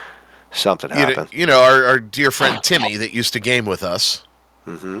happened. Our dear friend Timmy that used to game with us.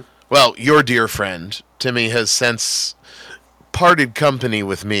 Mm-hmm. Well, your dear friend Timmy has since parted company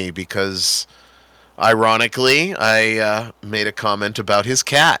with me because, ironically, I made a comment about his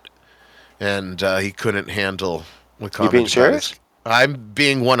cat, and he couldn't handle the comment. You being serious? I'm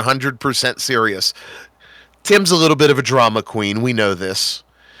being 100% serious. Tim's a little bit of a drama queen. We know this.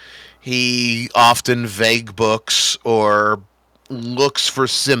 He often vague books or looks for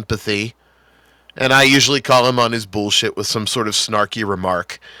sympathy, and I usually call him on his bullshit with some sort of snarky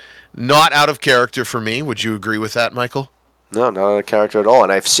remark. Not out of character for me. Would you agree with that, Michael? No, not out of character at all.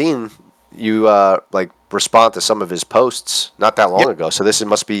 And I've seen you respond to some of his posts not that long ago. So this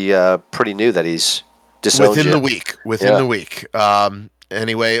must be pretty new that he's disowned within you. the week. Within the week.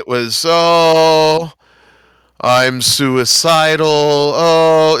 Anyway, it was I'm suicidal.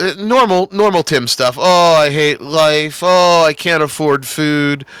 Oh, normal Tim stuff. Oh, I hate life. Oh, I can't afford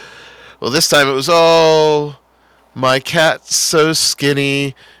food. Well, this time it was, my cat's so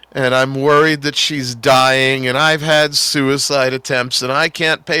skinny, and I'm worried that she's dying, and I've had suicide attempts, and I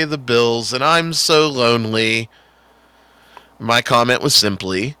can't pay the bills, and I'm so lonely. My comment was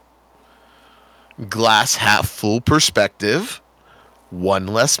simply, glass half full perspective, one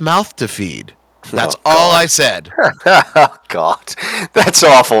less mouth to feed. That's all I said. Oh, God. That's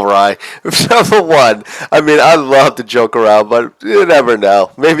awful, Rye. Number one, I mean, I love to joke around, but you never know.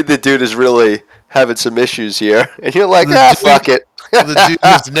 Maybe the dude is really having some issues here. And you're like, fuck it. The dude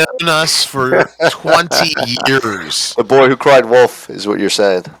has known us for 20 years. The boy who cried wolf is what you're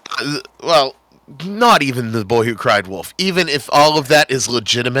saying. Well, not even the boy who cried wolf. Even if all of that is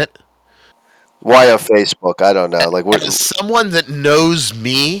legitimate. Why on Facebook? I don't know. As someone that knows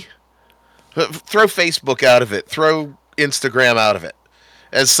me... Throw Facebook out of it. Throw Instagram out of it.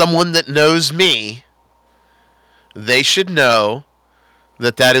 As someone that knows me, they should know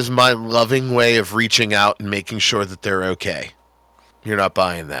that is my loving way of reaching out and making sure that they're okay. You're not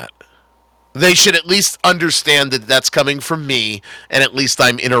buying that. They should at least understand that that's coming from me, and at least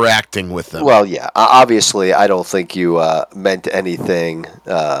I'm interacting with them. Well, yeah. Obviously, I don't think you meant anything.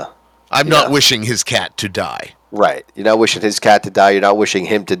 I'm not wishing his cat to die. Right. You're not wishing his cat to die. You're not wishing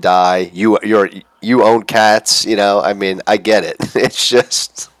him to die. You own cats. I mean, I get it. It's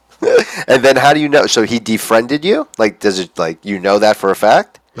just. And then how do you know? So he defriended you? Does it you know that for a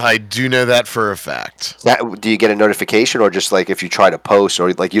fact? I do know that for a fact. Do you get a notification, or just if you try to post, or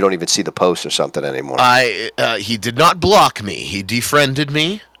you don't even see the post or something anymore? He did not block me. He defriended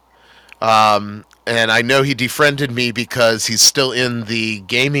me. And I know he defriended me because he's still in the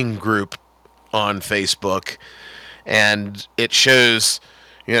gaming group on Facebook. And it shows,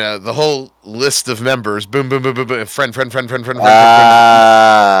 the whole list of members. Boom, boom, boom, boom, boom. Friend. Yeah.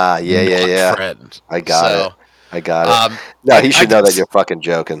 Friend. I got it. No, he should know that you're fucking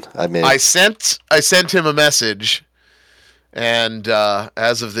joking. I mean, I sent him a message, And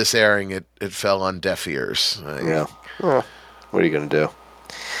as of this airing, it fell on deaf ears. Yeah. Well, what are you gonna do?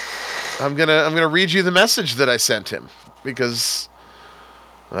 I'm gonna read you the message that I sent him, because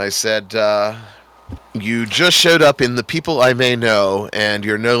I said, "You just showed up in the people I may know, and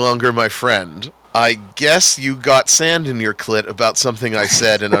you're no longer my friend. I guess you got sand in your clit about something I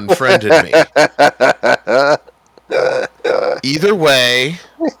said and unfriended me. Either way,"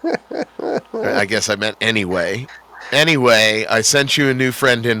 I guess I meant anyway. "Anyway, I sent you a new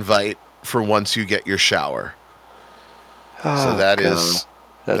friend invite for once you get your shower." So that God.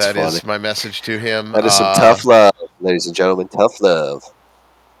 that That's is funny. my message to him. That is some tough love, ladies and gentlemen. Tough love.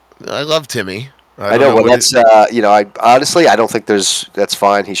 I love Timmy. I I don't know. know Well, what it. that's I honestly, I don't think that's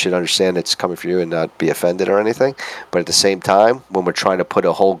fine. He should understand it's coming from you and not be offended or anything. But at the same time, when we're trying to put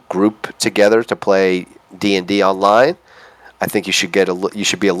a whole group together to play D&D online, I think you should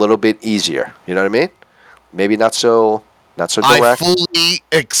be a little bit easier. You know what I mean? Maybe not so I direct. fully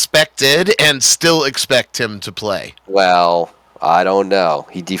expected and still expect him to play. Well, I don't know.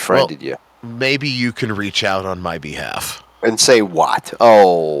 He Well, defriended you. maybe you can reach out on my behalf. And say what?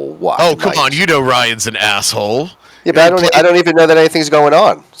 Oh, what, Oh, come on. Mike? You know Ryan's an asshole. Yeah, but He I played. don't even know that anything's going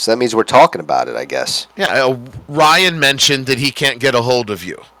on. So that means we're talking about it, I guess. Yeah, Ryan mentioned that he can't get a hold of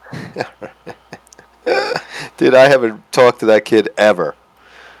you. Dude, I haven't talked to that kid ever.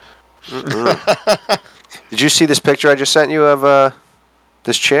 Did you see this picture I just sent you of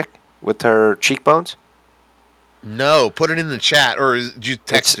this chick with her cheekbones? No, put it in the chat, or did you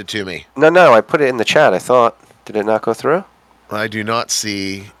text It's it to me? no. I put it in the chat. I thought, did it not go through? I do not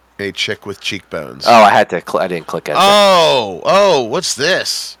see a chick with cheekbones. Oh, I had to. I didn't click enter. Oh, what's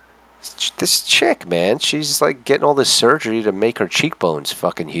this? This chick, man, she's like getting all this surgery to make her cheekbones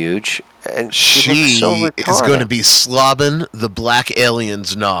fucking huge, and she looks so She retarded. is going to be slobbing the black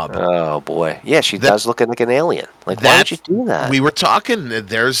alien's knob. Oh boy, yeah, she That- does look like an alien. Like, why would you do that? We were talking.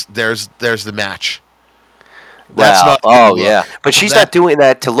 There's the match. Wow. That's not. Oh, look. yeah. But she's not doing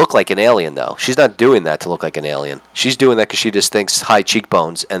that to look like an alien, though. She's not doing that to look like an alien. She's doing that because she just thinks high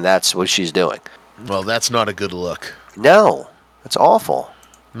cheekbones, and that's what she's doing. Well, that's not a good look. No, that's awful.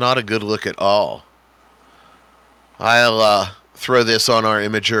 Not a good look at all. I'll throw this on our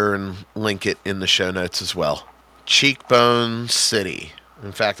Imager and link it in the show notes as well. Cheekbone City.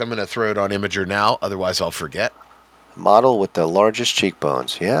 In fact, I'm going to throw it on Imager now, otherwise I'll forget. Model with the largest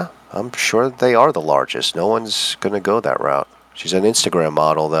cheekbones. Yeah, I'm sure they are the largest. No one's going to go that route. She's an Instagram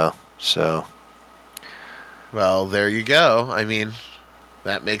model, though, so. Well, there you go. I mean,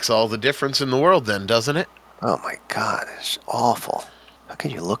 that makes all the difference in the world then, doesn't it? Oh, my God. It's awful. How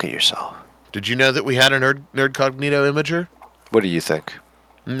can you look at yourself? Did you know that we had a Nerd Cognito Imager? What do you think?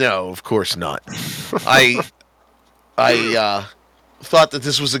 No, of course not. I thought that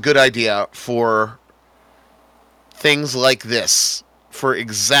this was a good idea for things like this, for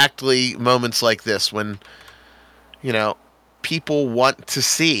exactly moments like this when, people want to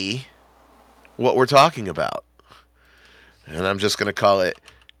see what we're talking about. And I'm just going to call it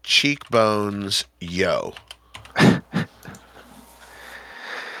Cheekbones Yo.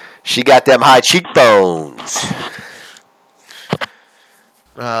 She got them high cheekbones.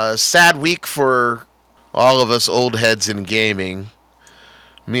 Sad week for all of us old heads in gaming.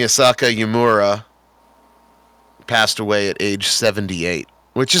 Miyasaka Yamura passed away at age 78,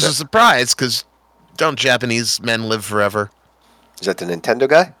 which is a surprise because don't Japanese men live forever? Is that the Nintendo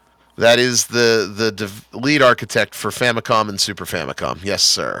guy? That is the lead architect for Famicom and Super Famicom. Yes,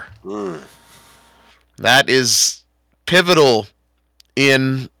 sir. That is pivotal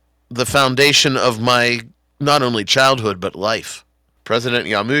in the foundation of my not only childhood but life. President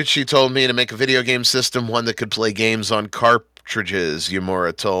Yamauchi told me to make a video game system, one that could play games on cartridges,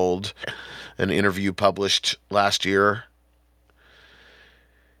 Yamura told an interview published last year.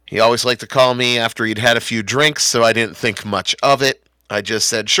 He always liked to call me after he'd had a few drinks, so I didn't think much of it. I just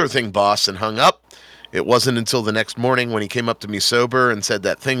said, "Sure thing, boss," and hung up. It wasn't until the next morning when he came up to me sober and said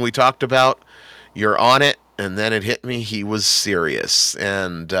that thing we talked about, "You're on it," and then it hit me. He was serious.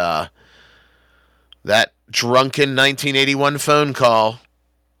 And that drunken 1981 phone call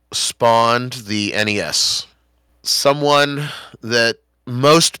spawned the NES. Someone that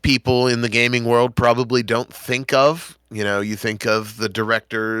most people in the gaming world probably don't think of. You think of the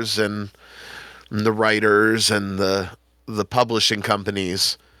directors and the writers and the publishing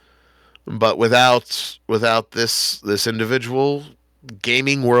companies, but without this individual,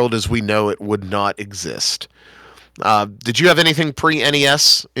 gaming world as we know it would not exist. Did you have anything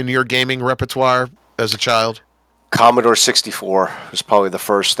pre-NES in your gaming repertoire as a child? Commodore 64 was probably the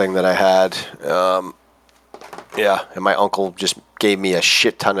first thing that I had. Yeah, and my uncle just gave me a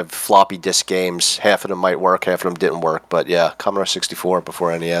shit ton of floppy disk games. Half of them might work, half of them didn't work. But yeah, Commodore 64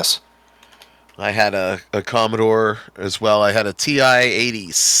 before NES. I had a Commodore as well. I had a TI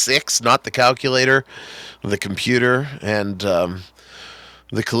 86, not the calculator, the computer, and the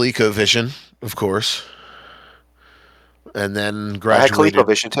ColecoVision, of course. And then I had graduated.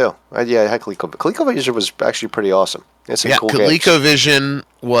 ColecoVision too. Yeah, I had Coleco. ColecoVision was actually pretty awesome. It had some Yeah, cool games. ColecoVision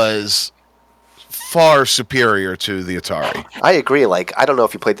was far superior to the Atari. I agree. Like, I don't know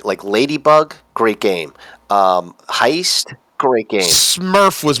if you played like Ladybug, great game. Heist, great game.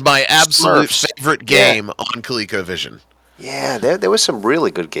 Smurf was my absolute Smurfs, favorite yeah, game on ColecoVision. yeah. There was some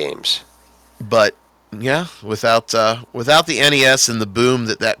really good games. But yeah, without the NES and the boom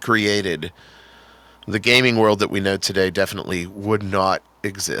that created, the gaming world that we know today definitely would not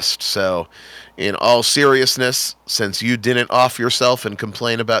exist. So, in all seriousness, since you didn't off yourself and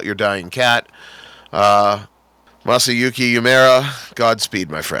complain about your dying cat, Masayuki Yumera, Godspeed,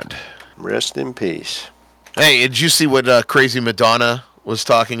 my friend. Rest in peace. Hey, did you see what Crazy Madonna was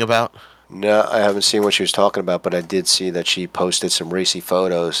talking about? No, I haven't seen what she was talking about, but I did see that she posted some racy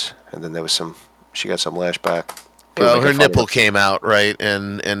photos, and then there was some. She got some lashback. People Well, making her fun of nipple her. came out, right,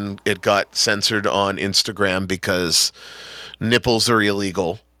 and it got censored on Instagram because nipples are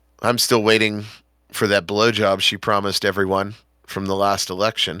illegal. I'm still waiting for that blowjob she promised everyone from the last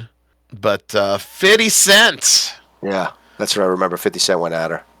election. But 50 Cent Yeah, that's what I remember. 50 Cent went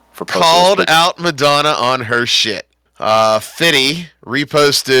at her for posting this called big. out Madonna on her shit. 50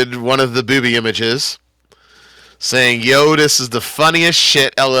 reposted one of the booby images saying, "Yo, this is the funniest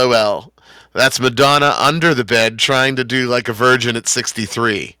shit, lol. That's Madonna under the bed trying to do like a virgin at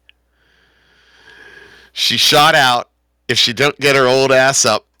 63. She shot out. If she don't get her old ass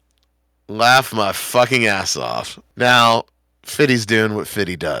up, laugh my fucking ass off." Now, Fitty's doing what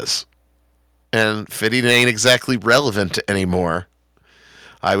Fitty does. And Fitty ain't exactly relevant anymore.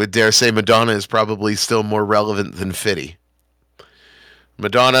 I would dare say Madonna is probably still more relevant than Fitty.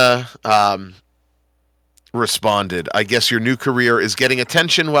 Madonna responded, "I guess your new career is getting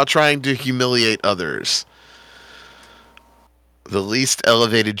attention while trying to humiliate others. The least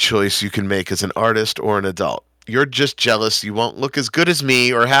elevated choice you can make as an artist or an adult. You're just jealous you won't look as good as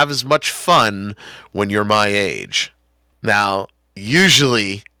me or have as much fun when you're my age." Now,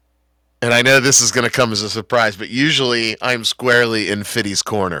 usually, and I know this is going to come as a surprise, but usually I'm squarely in Fitty's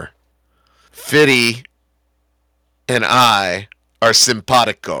corner. Fitty and I are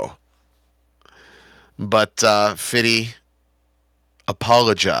simpatico. But Fitty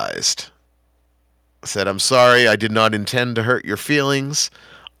apologized. Said, "I'm sorry, I did not intend to hurt your feelings.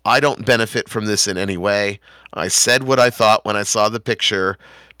 I don't benefit from this in any way. I said what I thought when I saw the picture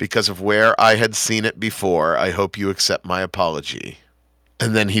because of where I had seen it before. I hope you accept my apology."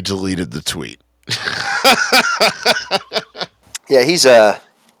 And then he deleted the tweet. Yeah, he's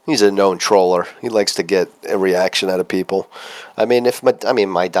a known troller. He likes to get a reaction out of people. I mean,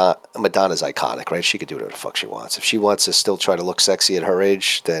 Madonna's iconic, right? She could do whatever the fuck she wants. If she wants to still try to look sexy at her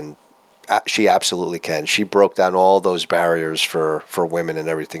age, then she absolutely can. She broke down all those barriers for women and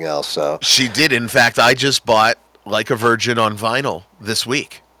everything else. So She did. In fact, I just bought Like a Virgin on vinyl this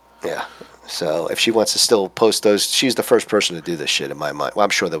week. yeah. So if she wants to still post those, she's the first person to do this shit in my mind. Well, I'm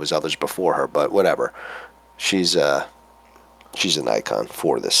sure there was others before her, but whatever. She's she's an icon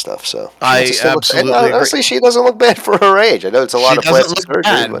for this stuff. So she wants to I still look. And absolutely agree. honestly, she doesn't look bad for her age. I know it's a She lot of doesn't plastic look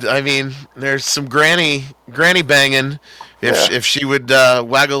surgery, but bad. I mean, there's some granny banging. yeah. If she would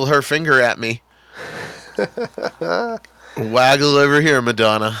waggle her finger at me, waggle over here,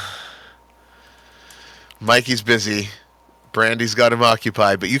 Madonna. Mikey's busy. Brandy's got him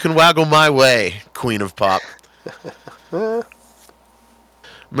occupied, but you can waggle my way, Queen of Pop.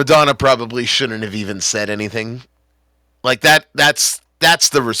 Madonna probably shouldn't have even said anything like that. That's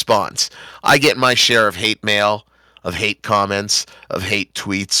the response. I get my share of hate mail, of hate comments, of hate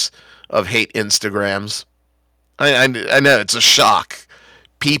tweets, of hate Instagrams. I know it's a shock.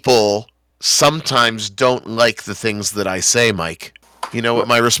 People sometimes don't like the things that I say, Mike. You know what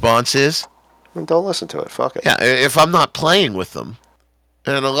my response is? Don't listen to it. Fuck it. Yeah, if I'm not playing with them.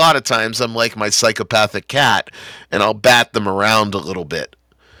 And a lot of times I'm like my psychopathic cat and I'll bat them around a little bit.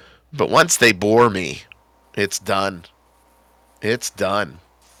 But once they bore me, it's done. It's done.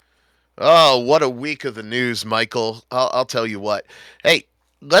 Oh, what a week of the news, Michael. I'll tell you what. Hey,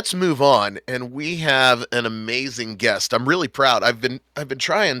 let's move on, and we have an amazing guest. I'm really proud. I've been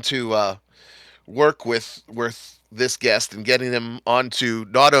trying to work with this guest and getting them onto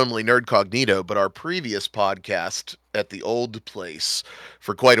not only Nerdcognito but our previous podcast at the old place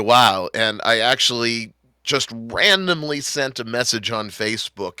for quite a while. And I actually just randomly sent a message on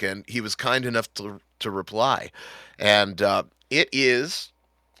Facebook, and he was kind enough to reply. And it is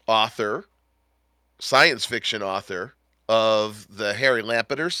science fiction author of the Harry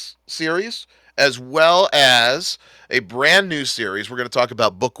Lampeter series, as well as a brand new series. We're going to talk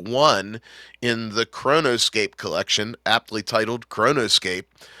about book 1 in the Chronoscape collection, aptly titled Chronoscape.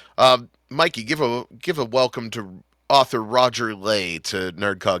 Mikey, give a welcome to author Roger Lay to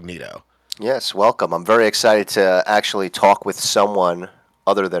Nerdcognito. Yes, welcome. I'm very excited to actually talk with someone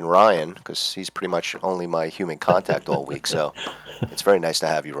other than Ryan, because he's pretty much only my human contact all week. So it's very nice to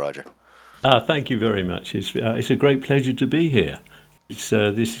have you, Roger. Thank you very much. It's a great pleasure to be here. This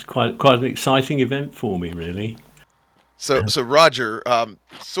is quite an exciting event for me, really. So Roger,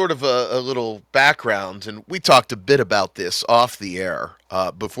 sort of a little background, and we talked a bit about this off the air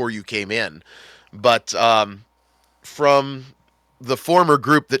before you came in, but from the former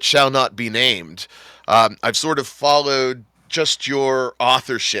group that shall not be named, I've sort of followed just your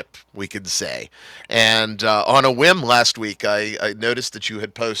authorship, we could say. And on a whim last week, I noticed that you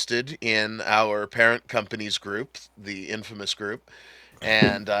had posted in our parent company's group, the infamous group,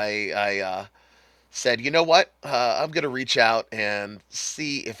 and I said, you know what, I'm going to reach out and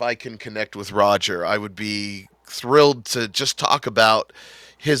see if I can connect with Roger. I would be thrilled to just talk about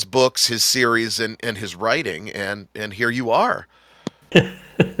his books, his series, and his writing, and here you are.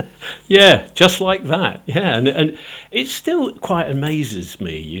 Yeah, just like that. Yeah, and it still quite amazes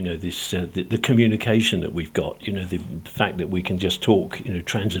me, this the communication that we've got. The fact that we can just talk,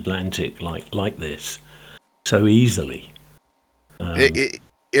 transatlantic like this, so easily.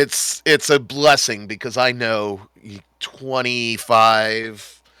 It's a blessing, because I know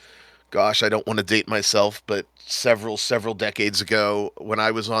 25. Gosh, I don't want to date myself, but several decades ago, when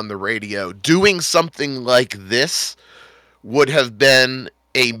I was on the radio, doing something like this would have been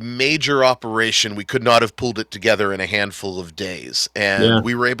a major operation. We could not have pulled it together in a handful of days, and Yeah.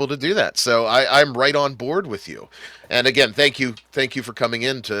 we were able to do that. So I'm right on board with you. And again, thank you for coming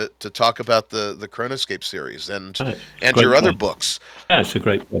in to talk about the Chronoscape series and Right. and Great your other pleasure. books. Yeah, it's a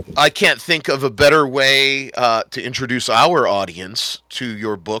great pleasure. I can't think of a better way to introduce our audience to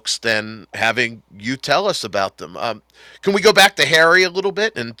your books than having you tell us about them. Can we go back to Harry a little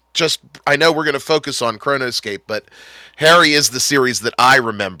bit and just? I know we're going to focus on Chronoscape, but Harry is the series that I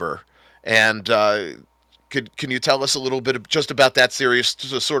remember, and can you tell us a little bit just about that series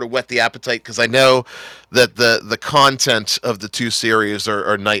to sort of whet the appetite? Because I know that the content of the two series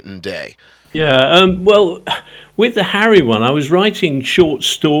are night and day. Yeah, well, with the Harry one, I was writing short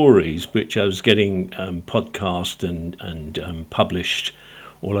stories, which I was getting podcast and published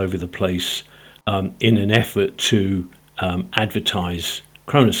all over the place in an effort to advertise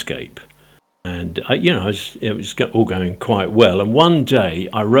Chronoscape. And it was all going quite well. And one day,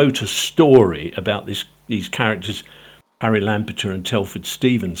 I wrote a story about these characters, Harry Lampeter and Telford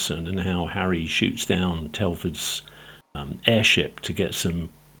Stevenson, and how Harry shoots down Telford's airship to get some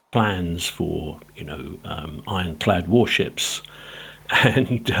plans for ironclad warships.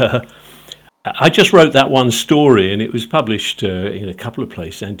 And I just wrote that one story, and it was published in a couple of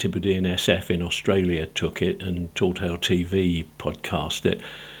places. Antipodean SF in Australia took it, and Tall Tale TV podcast it.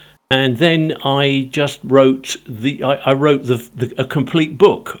 And then I just wrote a complete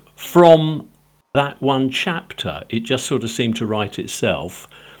book from that one chapter. It just sort of seemed to write itself.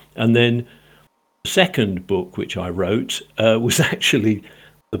 And then the second book, which I wrote, was actually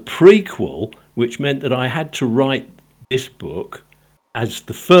the prequel, which meant that I had to write this book as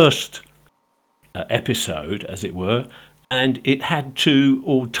the first episode, as it were, and it had to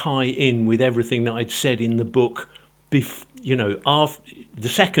all tie in with everything that I'd said in the book, after the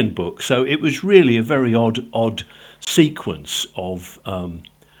second book. So it was really a very odd sequence of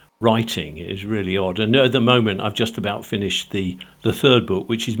writing. It is really odd. And at the moment, I've just about finished the third book,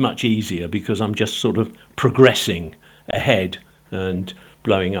 which is much easier because I'm just sort of progressing ahead and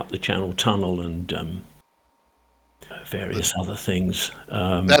blowing up the Channel Tunnel and various other things.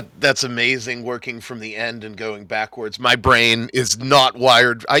 That's amazing, working from the end and going backwards. My brain is not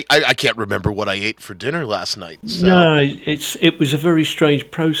wired. I can't remember what I ate for dinner last night. So. No, it was a very strange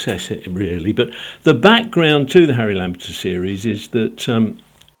process, really. But the background to the Harry Lampeter series is that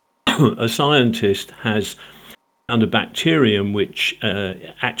a scientist has found a bacterium which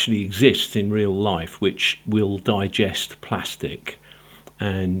actually exists in real life, which will digest plastic,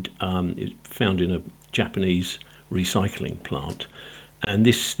 and it's found in a Japanese recycling plant. And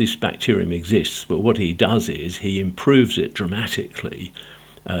this bacterium exists, but what he does is he improves it dramatically,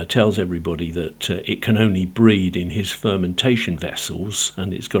 tells everybody that it can only breed in his fermentation vessels,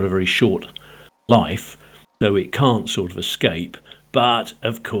 and it's got a very short life, so it can't sort of escape. But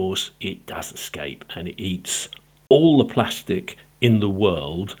of course it does escape, and it eats all the plastic in the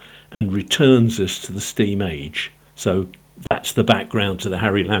world, and returns us to the steam age. So that's the background to the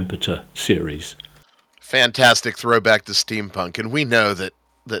Harry Lampeter series. Fantastic throwback to steampunk, and we know that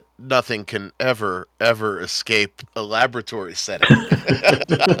nothing can ever escape a laboratory setting.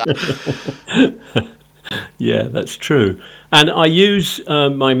 Yeah, that's true. And I use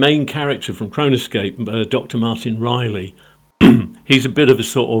my main character from Chronoscape, Dr. Martin Riley. He's a bit of a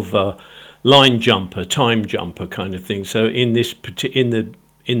sort of line jumper, time jumper kind of thing. So in this in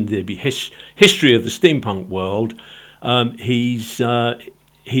the history of the steampunk world, he's the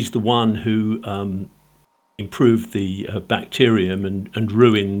one who improved the bacterium and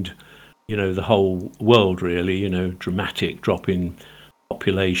ruined, the whole world really. Dramatic drop in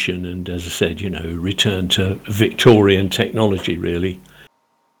population, and as I said, return to Victorian technology really.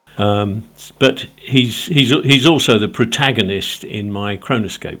 But he's also the protagonist in my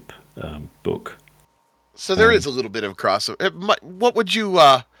Chronoscape book. So there is a little bit of crossover. What would you,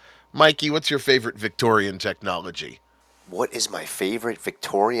 Mikey? What's your favorite Victorian technology? What is my favorite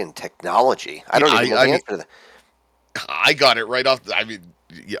Victorian technology? I don't even know the answer to that. I got it right off.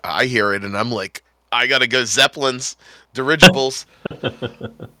 I hear it and I'm like, I gotta go Zeppelins, dirigibles.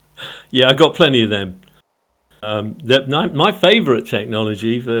 Yeah, I got plenty of them. My favourite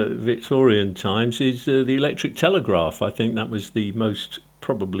technology for Victorian times is the electric telegraph. I think that was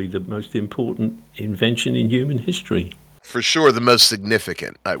probably the most important invention in human history. For sure, the most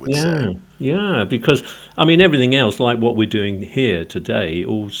significant, I would say. Yeah, because everything else, like what we're doing here today,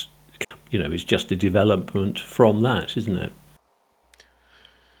 is just a development from that, isn't it?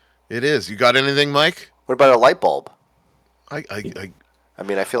 It is. You got anything, Mike? What about a light bulb? I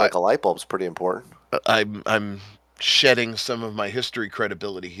feel like a light bulb's pretty important. I'm shedding some of my history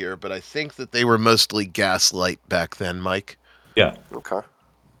credibility here, but I think that they were mostly gaslight back then, Mike. Yeah. Okay.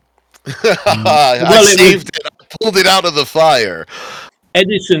 I saved it. I pulled it out of the fire.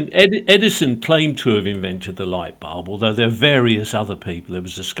 Edison claimed to have invented the light bulb, although there are various other people. There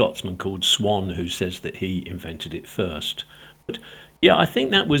was a Scotsman called Swan who says that he invented it first. But yeah, I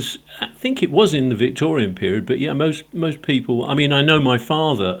think it was in the Victorian period. But yeah, most people. I know my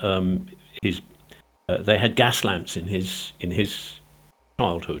father. They had gas lamps in his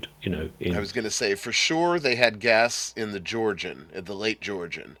childhood. I was going to say for sure they had gas in the late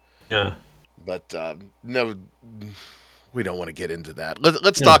Georgian. Yeah. But no, we don't want to get into that.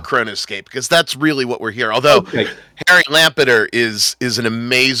 Let's talk Chronoscape, because that's really what we're here. Although Harry Lampeter is an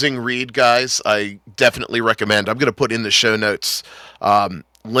amazing read, guys. I definitely recommend. I'm going to put in the show notes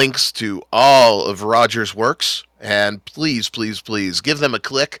links to all of Roger's works, and please give them a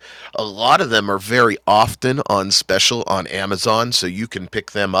click. A lot of them are very often on special on Amazon, so you can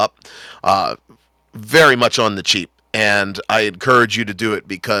pick them up very much on the cheap. And I encourage you to do it,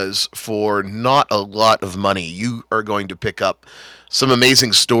 because for not a lot of money, you are going to pick up some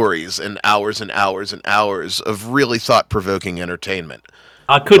amazing stories and hours of really thought-provoking entertainment.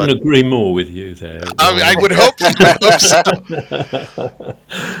 I couldn't agree more with you there. I would hope so.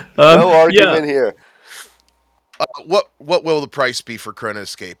 No argument here. What will the price be for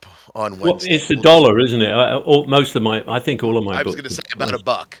Chronoscape on Wednesday? It's $1, isn't it? I think all of my books. I was going to say about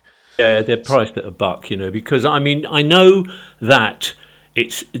 $1. Yeah, they're priced at $1, because I know that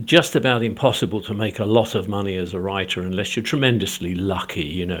it's just about impossible to make a lot of money as a writer unless you're tremendously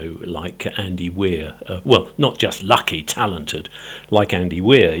lucky, like Andy Weir. Well, not just lucky, talented, like Andy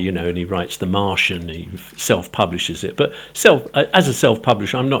Weir, and he writes The Martian, he self-publishes it. But as a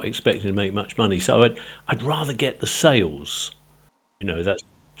self-publisher, I'm not expecting to make much money, so I'd rather get the sales.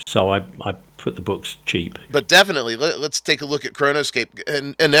 So I put the books cheap. But definitely, let's take a look at Chronoscape,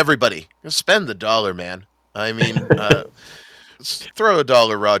 and everybody, spend the $1, man. Throw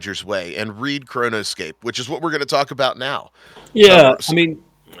 $1 Roger's way and read Chronoscape, which is what we're going to talk about now. Yeah,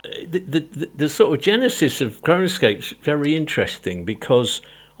 the sort of genesis of Chronoscape's very interesting, because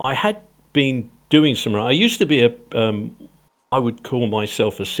I had been doing I used to be I would call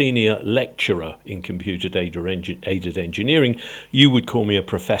myself a senior lecturer in computer-aided engineering. You would call me a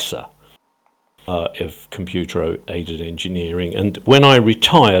professor of computer-aided engineering. And when I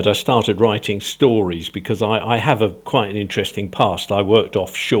retired, I started writing stories, because I have quite an interesting past. I worked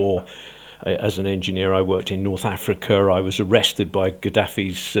offshore as an engineer. I worked in North Africa. I was arrested by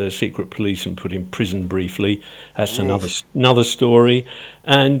Gaddafi's secret police and put in prison briefly. That's another story.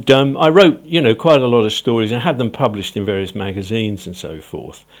 And I wrote, quite a lot of stories and had them published in various magazines and so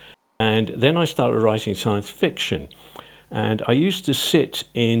forth. And then I started writing science fiction. And I used to sit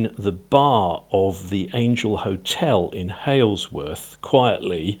in the bar of the Angel Hotel in Halesworth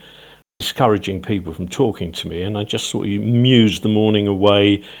quietly, discouraging people from talking to me, and I just sort of mused the morning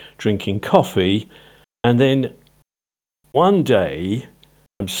away, drinking coffee. And then one day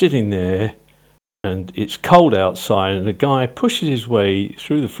I'm sitting there, and it's cold outside, and a guy pushes his way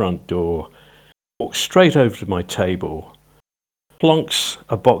through the front door, walks straight over to my table, plonks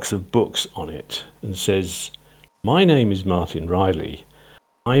a box of books on it, and says, "My name is Martin Riley.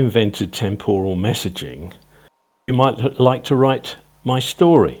 I invented temporal messaging. You might like to write my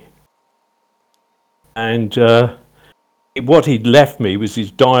story." And what he'd left me was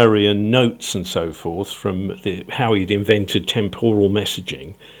his diary and notes and so forth from how he'd invented temporal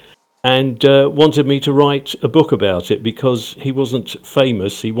messaging, and wanted me to write a book about it because he wasn't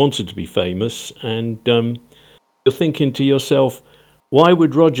famous. He wanted to be famous, and you're thinking to yourself, why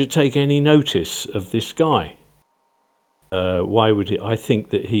would Roger take any notice of this guy? Why would he? I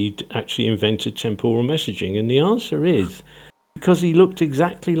think that he'd actually invented temporal messaging, and the answer is because he looked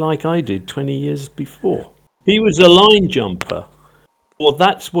exactly like I did 20 years before. He was a line jumper, or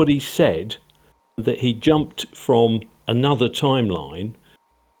that's what he said, that he jumped from another timeline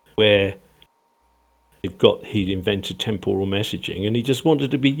where he'd invented temporal messaging, and he just wanted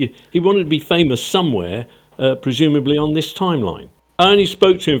to be famous somewhere, presumably on this timeline. I only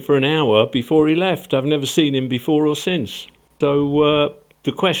spoke to him for an hour before he left. I've never seen him before or since. So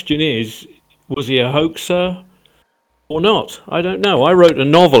the question is, was he a hoaxer or not? I don't know. I wrote a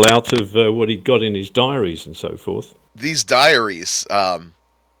novel out of what he'd got in his diaries and so forth. These diaries,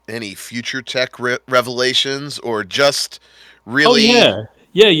 any future tech revelations, or just really? Oh,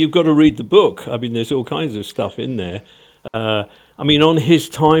 yeah, you've got to read the book. I mean, there's all kinds of stuff in there. I mean, on his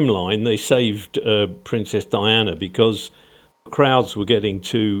timeline, they saved Princess Diana because crowds were getting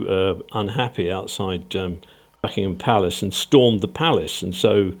too unhappy outside Buckingham Palace and stormed the palace. And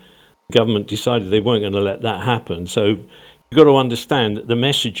so the government decided they weren't going to let that happen. So you've got to understand that the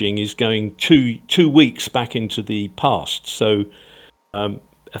messaging is going two weeks back into the past. So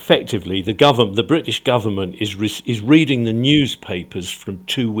effectively, the British government is reading the newspapers from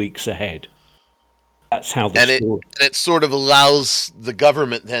 2 weeks ahead. That's how it sort of allows the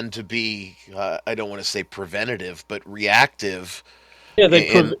government then to be, I don't want to say preventative, but reactive. Yeah,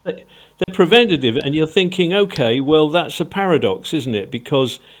 they're preventative, and you're thinking, okay, well, that's a paradox, isn't it?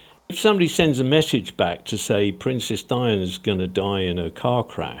 Because if somebody sends a message back to say Princess Diana's going to die in a car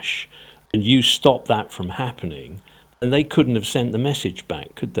crash, and you stop that from happening, and they couldn't have sent the message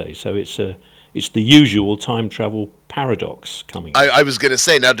back, could they? So it's the usual time travel paradox coming. I was going to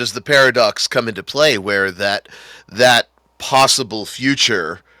say, now does the paradox come into play where that possible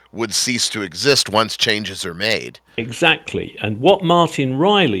future would cease to exist once changes are made? Exactly. And what Martin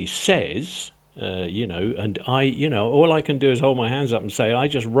Riley says, and all I can do is hold my hands up and say, I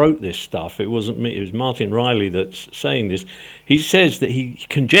just wrote this stuff. It wasn't me. It was Martin Riley that's saying this. He says that he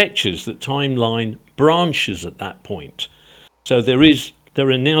conjectures that timeline branches at that point. So there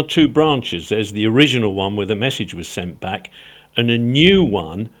are now two branches. There's the original one where the message was sent back, and a new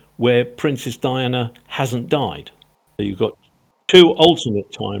one where Princess Diana hasn't died. So you've got two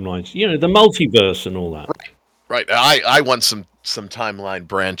alternate timelines, the multiverse and all that. Right. I want some timeline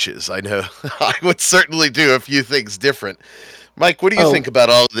branches. I know I would certainly do a few things different. Mike, what do you think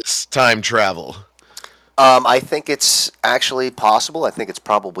about all this time travel? I think it's actually possible. I think it's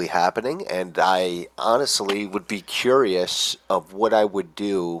probably happening, and I honestly would be curious of what I would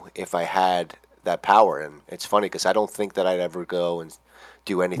do if I had that power. And it's funny because I don't think that I'd ever go and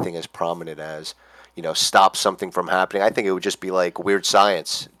do anything as prominent as, stop something from happening. I think it would just be like Weird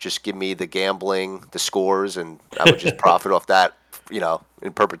Science. Just give me the gambling, the scores, and I would just profit off that,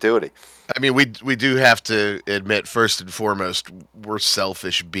 in perpetuity. I mean, we do have to admit, first and foremost, we're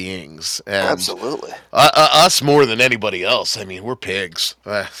selfish beings. And absolutely. Us more than anybody else. I mean, we're pigs.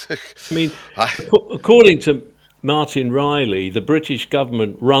 I mean, according to Martin Riley, the British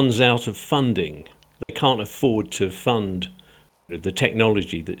government runs out of funding. They can't afford to fund the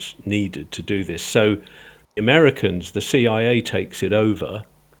technology that's needed to do this. So the Americans, the CIA takes it over.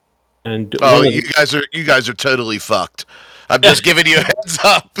 And you guys are totally fucked. I'm just giving you a heads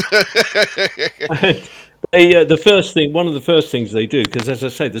up. One of the first things they do, because as I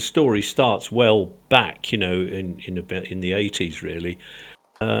say, the story starts well back, in the 80s, really.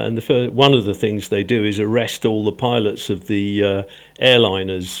 And one of the things they do is arrest all the pilots of the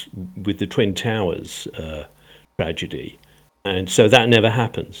airliners with the Twin Towers tragedy, and so that never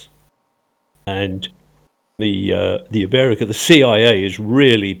happens. And the CIA is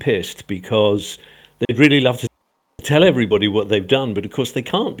really pissed because they'd really love to tell everybody what they've done, but of course they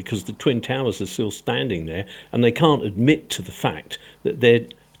can't because the Twin Towers are still standing there, and they can't admit to the fact that they're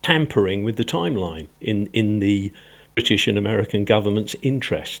tampering with the timeline in the British and American government's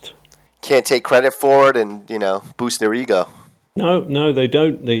interest. Can't take credit for it and, boost their ego. No, no, they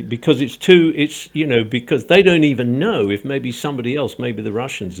don't. Because it's too. It's because they don't even know if maybe somebody else, maybe the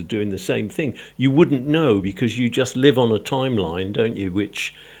Russians are doing the same thing. You wouldn't know because you just live on a timeline, don't you?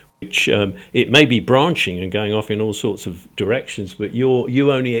 Which it may be branching and going off in all sorts of directions, but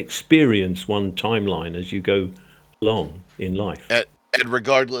you only experience one timeline as you go along in life. And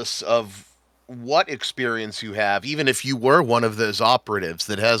regardless of what experience you have, even if you were one of those operatives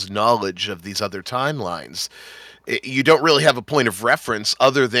that has knowledge of these other timelines, you don't really have a point of reference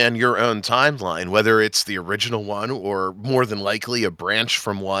other than your own timeline, whether it's the original one or more than likely a branch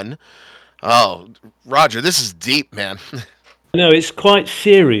from one. Oh, Roger, this is deep, man. No, it's quite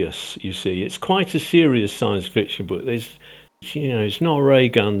serious. You see, it's quite a serious science fiction book. It's not ray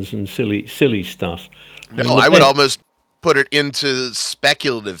guns and silly stuff. I No, mean, the I would best. almost put it into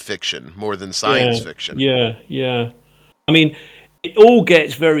speculative fiction more than science Yeah, fiction. yeah, yeah. I mean, it all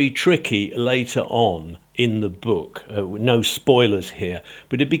gets very tricky later on in the book. No spoilers here,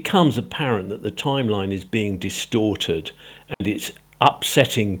 but it becomes apparent that the timeline is being distorted and it's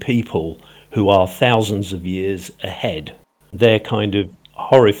upsetting people who are thousands of years ahead. They're kind of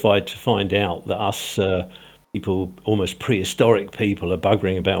horrified to find out that us people, almost prehistoric people, are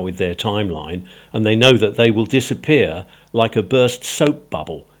buggering about with their timeline, and they know that they will disappear like a burst soap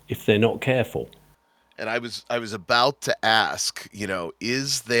bubble if they're not careful. And I was about to ask,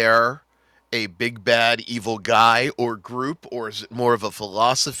 is there a big bad evil guy or group, or is it more of a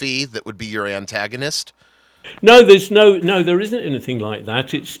philosophy that would be your antagonist? No, no, there isn't anything like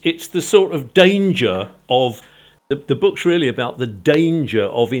that. It's the sort of danger of the book's really about the danger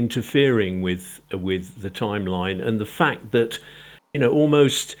of interfering with the timeline and the fact that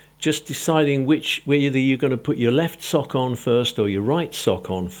almost just deciding which whether you're going to put your left sock on first or your right sock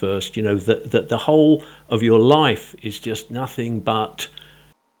on first. That the whole of your life is just nothing but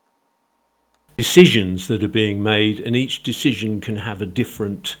decisions that are being made, and each decision can have a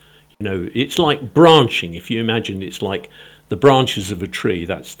different. It's like branching. If you imagine, it's like the branches of a tree.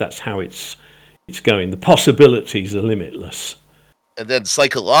 That's how it's going. The possibilities are limitless. And then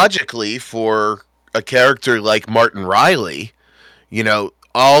psychologically, for a character like Martin Riley,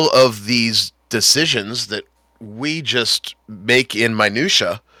 all of these decisions that we just make in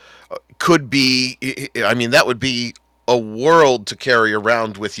minutia could be, I mean, that would be a world to carry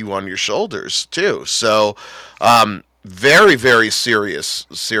around with you on your shoulders too. So very very serious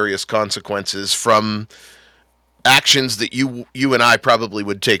consequences from actions that you and I probably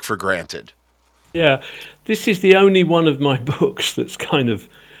would take for granted. Yeah, this is the only one of my books that's kind of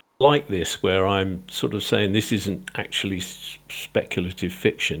like this, where I'm sort of saying this isn't actually speculative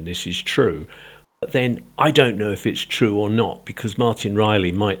fiction. This is true. But then I don't know if it's true or not because Martin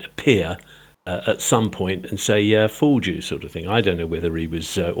Riley might appear at some point and say, "Yeah, fooled you," sort of thing. I don't know whether he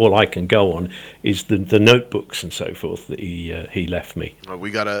was. All I can go on is the notebooks and so forth that he left me. Well, we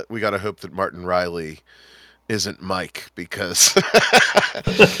gotta hope that Martin Riley isn't Mike because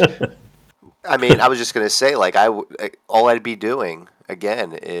I mean, I was just gonna say, like, all I'd be doing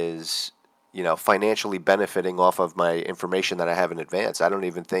again is, financially benefiting off of my information that I have in advance. I don't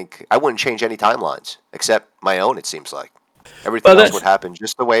even think I wouldn't change any timelines except my own. It seems like Well, everything else would that's happen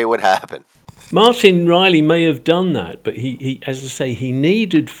just the way it would happen. Martin Riley may have done that, but as I say, he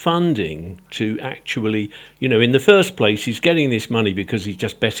needed funding to actually, in the first place, he's getting this money because he's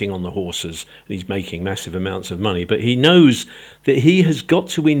just betting on the horses and he's making massive amounts of money. But he knows that he has got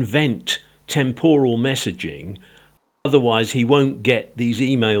to invent temporal messaging. Otherwise, he won't get these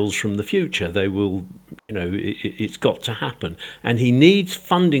emails from the future. They will, it's got to happen. And he needs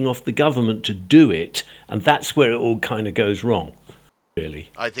funding off the government to do it. And that's where it all kind of goes wrong, really.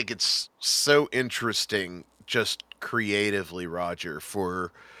 I think it's so interesting just creatively, Roger,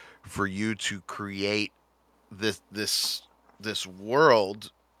 for you to create this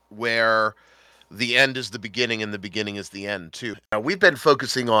world where the end is the beginning and the beginning is the end too. Now, we've been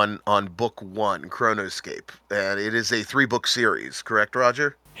focusing on book 1, Chronoscape, and it is a 3-book series, correct,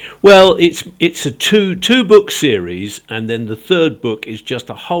 Roger? Well, it's a two book series, and then the third book is just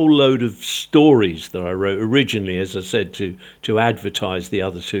a whole load of stories that I wrote originally, as I said, to advertise the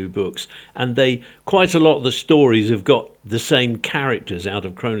other two books. And they quite a lot of the stories have got the same characters out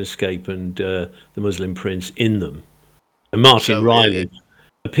of Chronoscape and the Muslim Prince in them. And Martin So Riley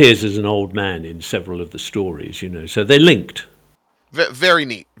appears as an old man in several of the stories, so they're linked. very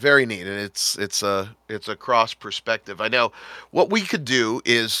neat, very neat, and it's a cross perspective. I know what we could do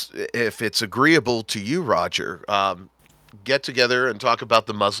is, if it's agreeable to you, Roger, get together and talk about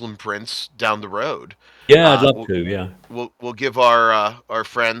the Muslim Prince down the road. Yeah, I'd Uh, love we'll, to. Yeah. we'll give our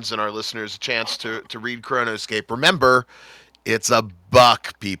friends and our listeners a chance to read Chronoscape. Remember, It's a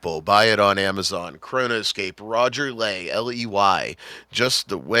buck, people. Buy it on Amazon. Chronoscape, Roger Ley, Ley, just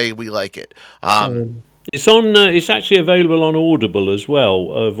the way we like it. It's on. It's actually available on Audible as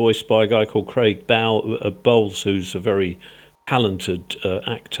well, voiced by a guy called Craig Bowles, who's a very talented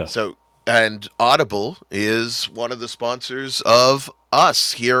actor. So, and Audible is one of the sponsors of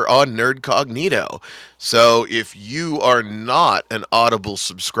us here on Nerdcognito. So, if you are not an Audible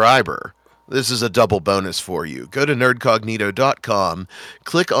subscriber, this is a double bonus for you. Go to nerdcognito.com,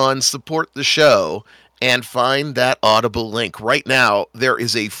 click on support the show, and find that Audible link. Right now, there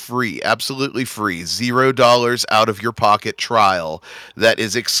is a free, absolutely free, $0 out of your pocket trial that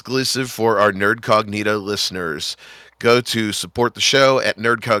is exclusive for our Nerdcognito listeners. Go to support the show at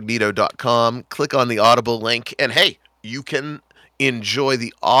nerdcognito.com, click on the Audible link, and hey, you can enjoy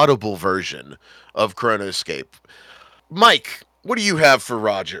the Audible version of Chronoscape. Mike, what do you have for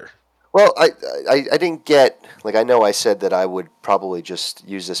Roger? Well, I didn't get, like, I know I said that I would probably just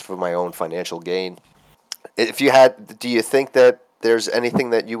use this for my own financial gain. Do you think that there's anything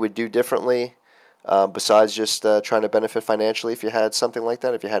that you would do differently besides just trying to benefit financially if you had something like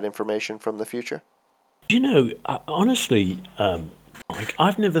that, if you had information from the future? Honestly,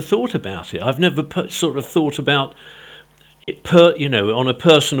 I've never thought about it. I've never sort of thought about it on a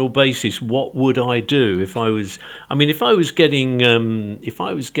personal basis. What would I do if I was? I mean, if I was getting the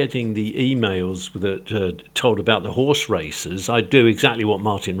emails that told about the horse races, I'd do exactly what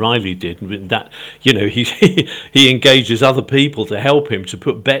Martin Riley did. That he engages other people to help him to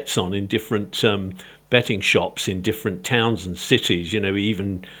put bets on in different betting shops in different towns and cities. He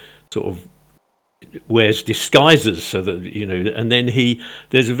even sort of wears disguises so that and then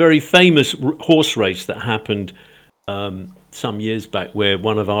there's a very famous horse race that happened some years back where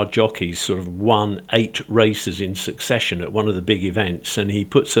one of our jockeys sort of won 8 races in succession at one of the big events, and he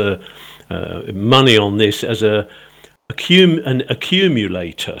puts money on this as an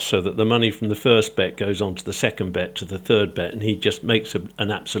accumulator, so that the money from the first bet goes on to the second bet to the third bet, and he just makes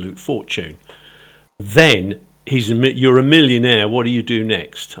an absolute fortune. Then you're a millionaire. What do you do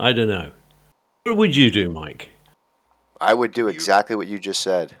next? I don't know. What would you do, Mike? I would do exactly what you just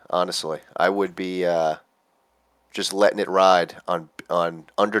said, honestly. I would be just letting it ride on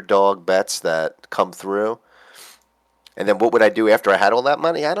underdog bets that come through. And then what would I do after I had all that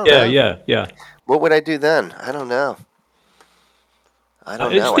money? I don't know. Yeah. What would I do then? I don't know. It's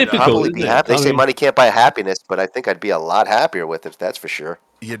I'd difficult, probably isn't be it? happy. They say money can't buy happiness, but I think I'd be a lot happier with it, that's for sure.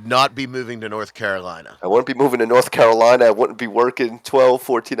 You'd not be moving to North Carolina. I wouldn't be moving to North Carolina. I wouldn't be working 12,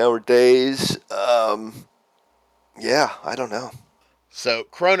 14-hour days. Yeah, I don't know. So,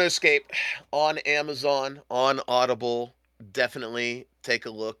 Chronoscape on Amazon, on Audible. Definitely take a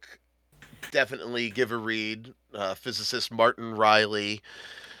look. Definitely give a read. Physicist Martin Riley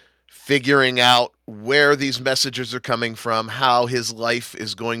figuring out where these messages are coming from, how his life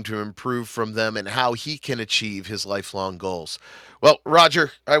is going to improve from them, and how he can achieve his lifelong goals. Well,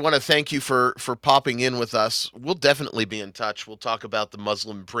 Roger, I want to thank you for popping in with us. We'll definitely be in touch. We'll talk about the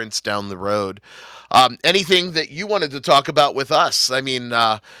Muslim Prince down the road. Anything that you wanted to talk about with us? I mean,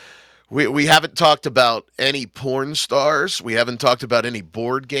 we haven't talked about any porn stars. We haven't talked about any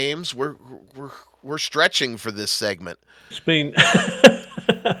board games. We're stretching for this segment. It's been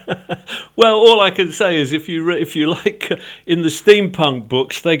well. All I can say is if you like in the steampunk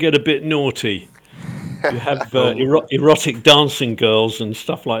books, they get a bit naughty. You have erotic dancing girls and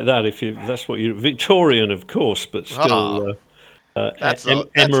stuff like that. That's what you Victorian, of course, but still. That's Emma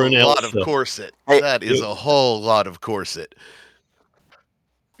a and lot Elsa. of corset. That is a whole lot of corset.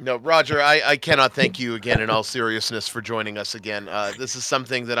 No, Roger, I cannot thank you again in all seriousness for joining us again. This is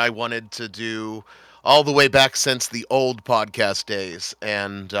something that I wanted to do all the way back since the old podcast days,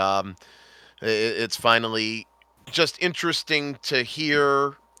 and it's finally just interesting to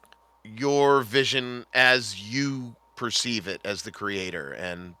hear your vision as you perceive it as the creator,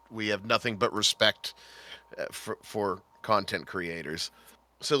 and we have nothing but respect for content creators.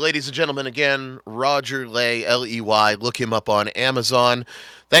 So, ladies and gentlemen, again, Roger Ley, Ley. Look him up on Amazon.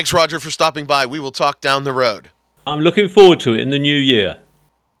 Thanks, Roger, for stopping by. We will talk down the road. I'm looking forward to it in the new year.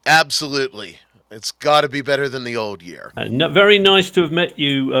 Absolutely. It's got to be better than the old year. Very nice to have met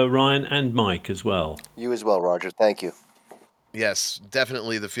you, Ryan, and Mike as well. You as well, Roger. Thank you. Yes,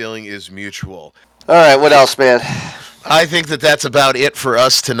 definitely the feeling is mutual. All right, what else, man? I think that's about it for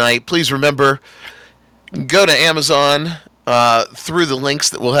us tonight. Please remember, go to Amazon through the links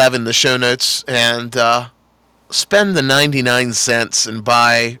that we'll have in the show notes and spend the 99 cents and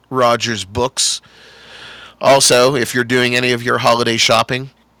buy Roger's books. Also, if you're doing any of your holiday shopping,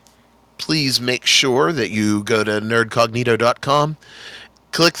 please make sure that you go to nerdcognito.com,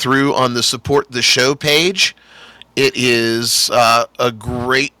 click through on the support the show page, It is a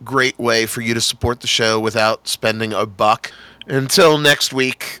great, great way for you to support the show without spending a buck. Until next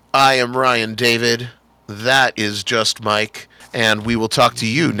week, I am Ryan David. That is Just Mike. And we will talk to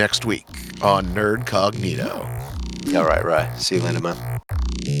you next week on Nerd Cognito. All right. See you later, man.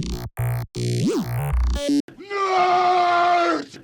 No!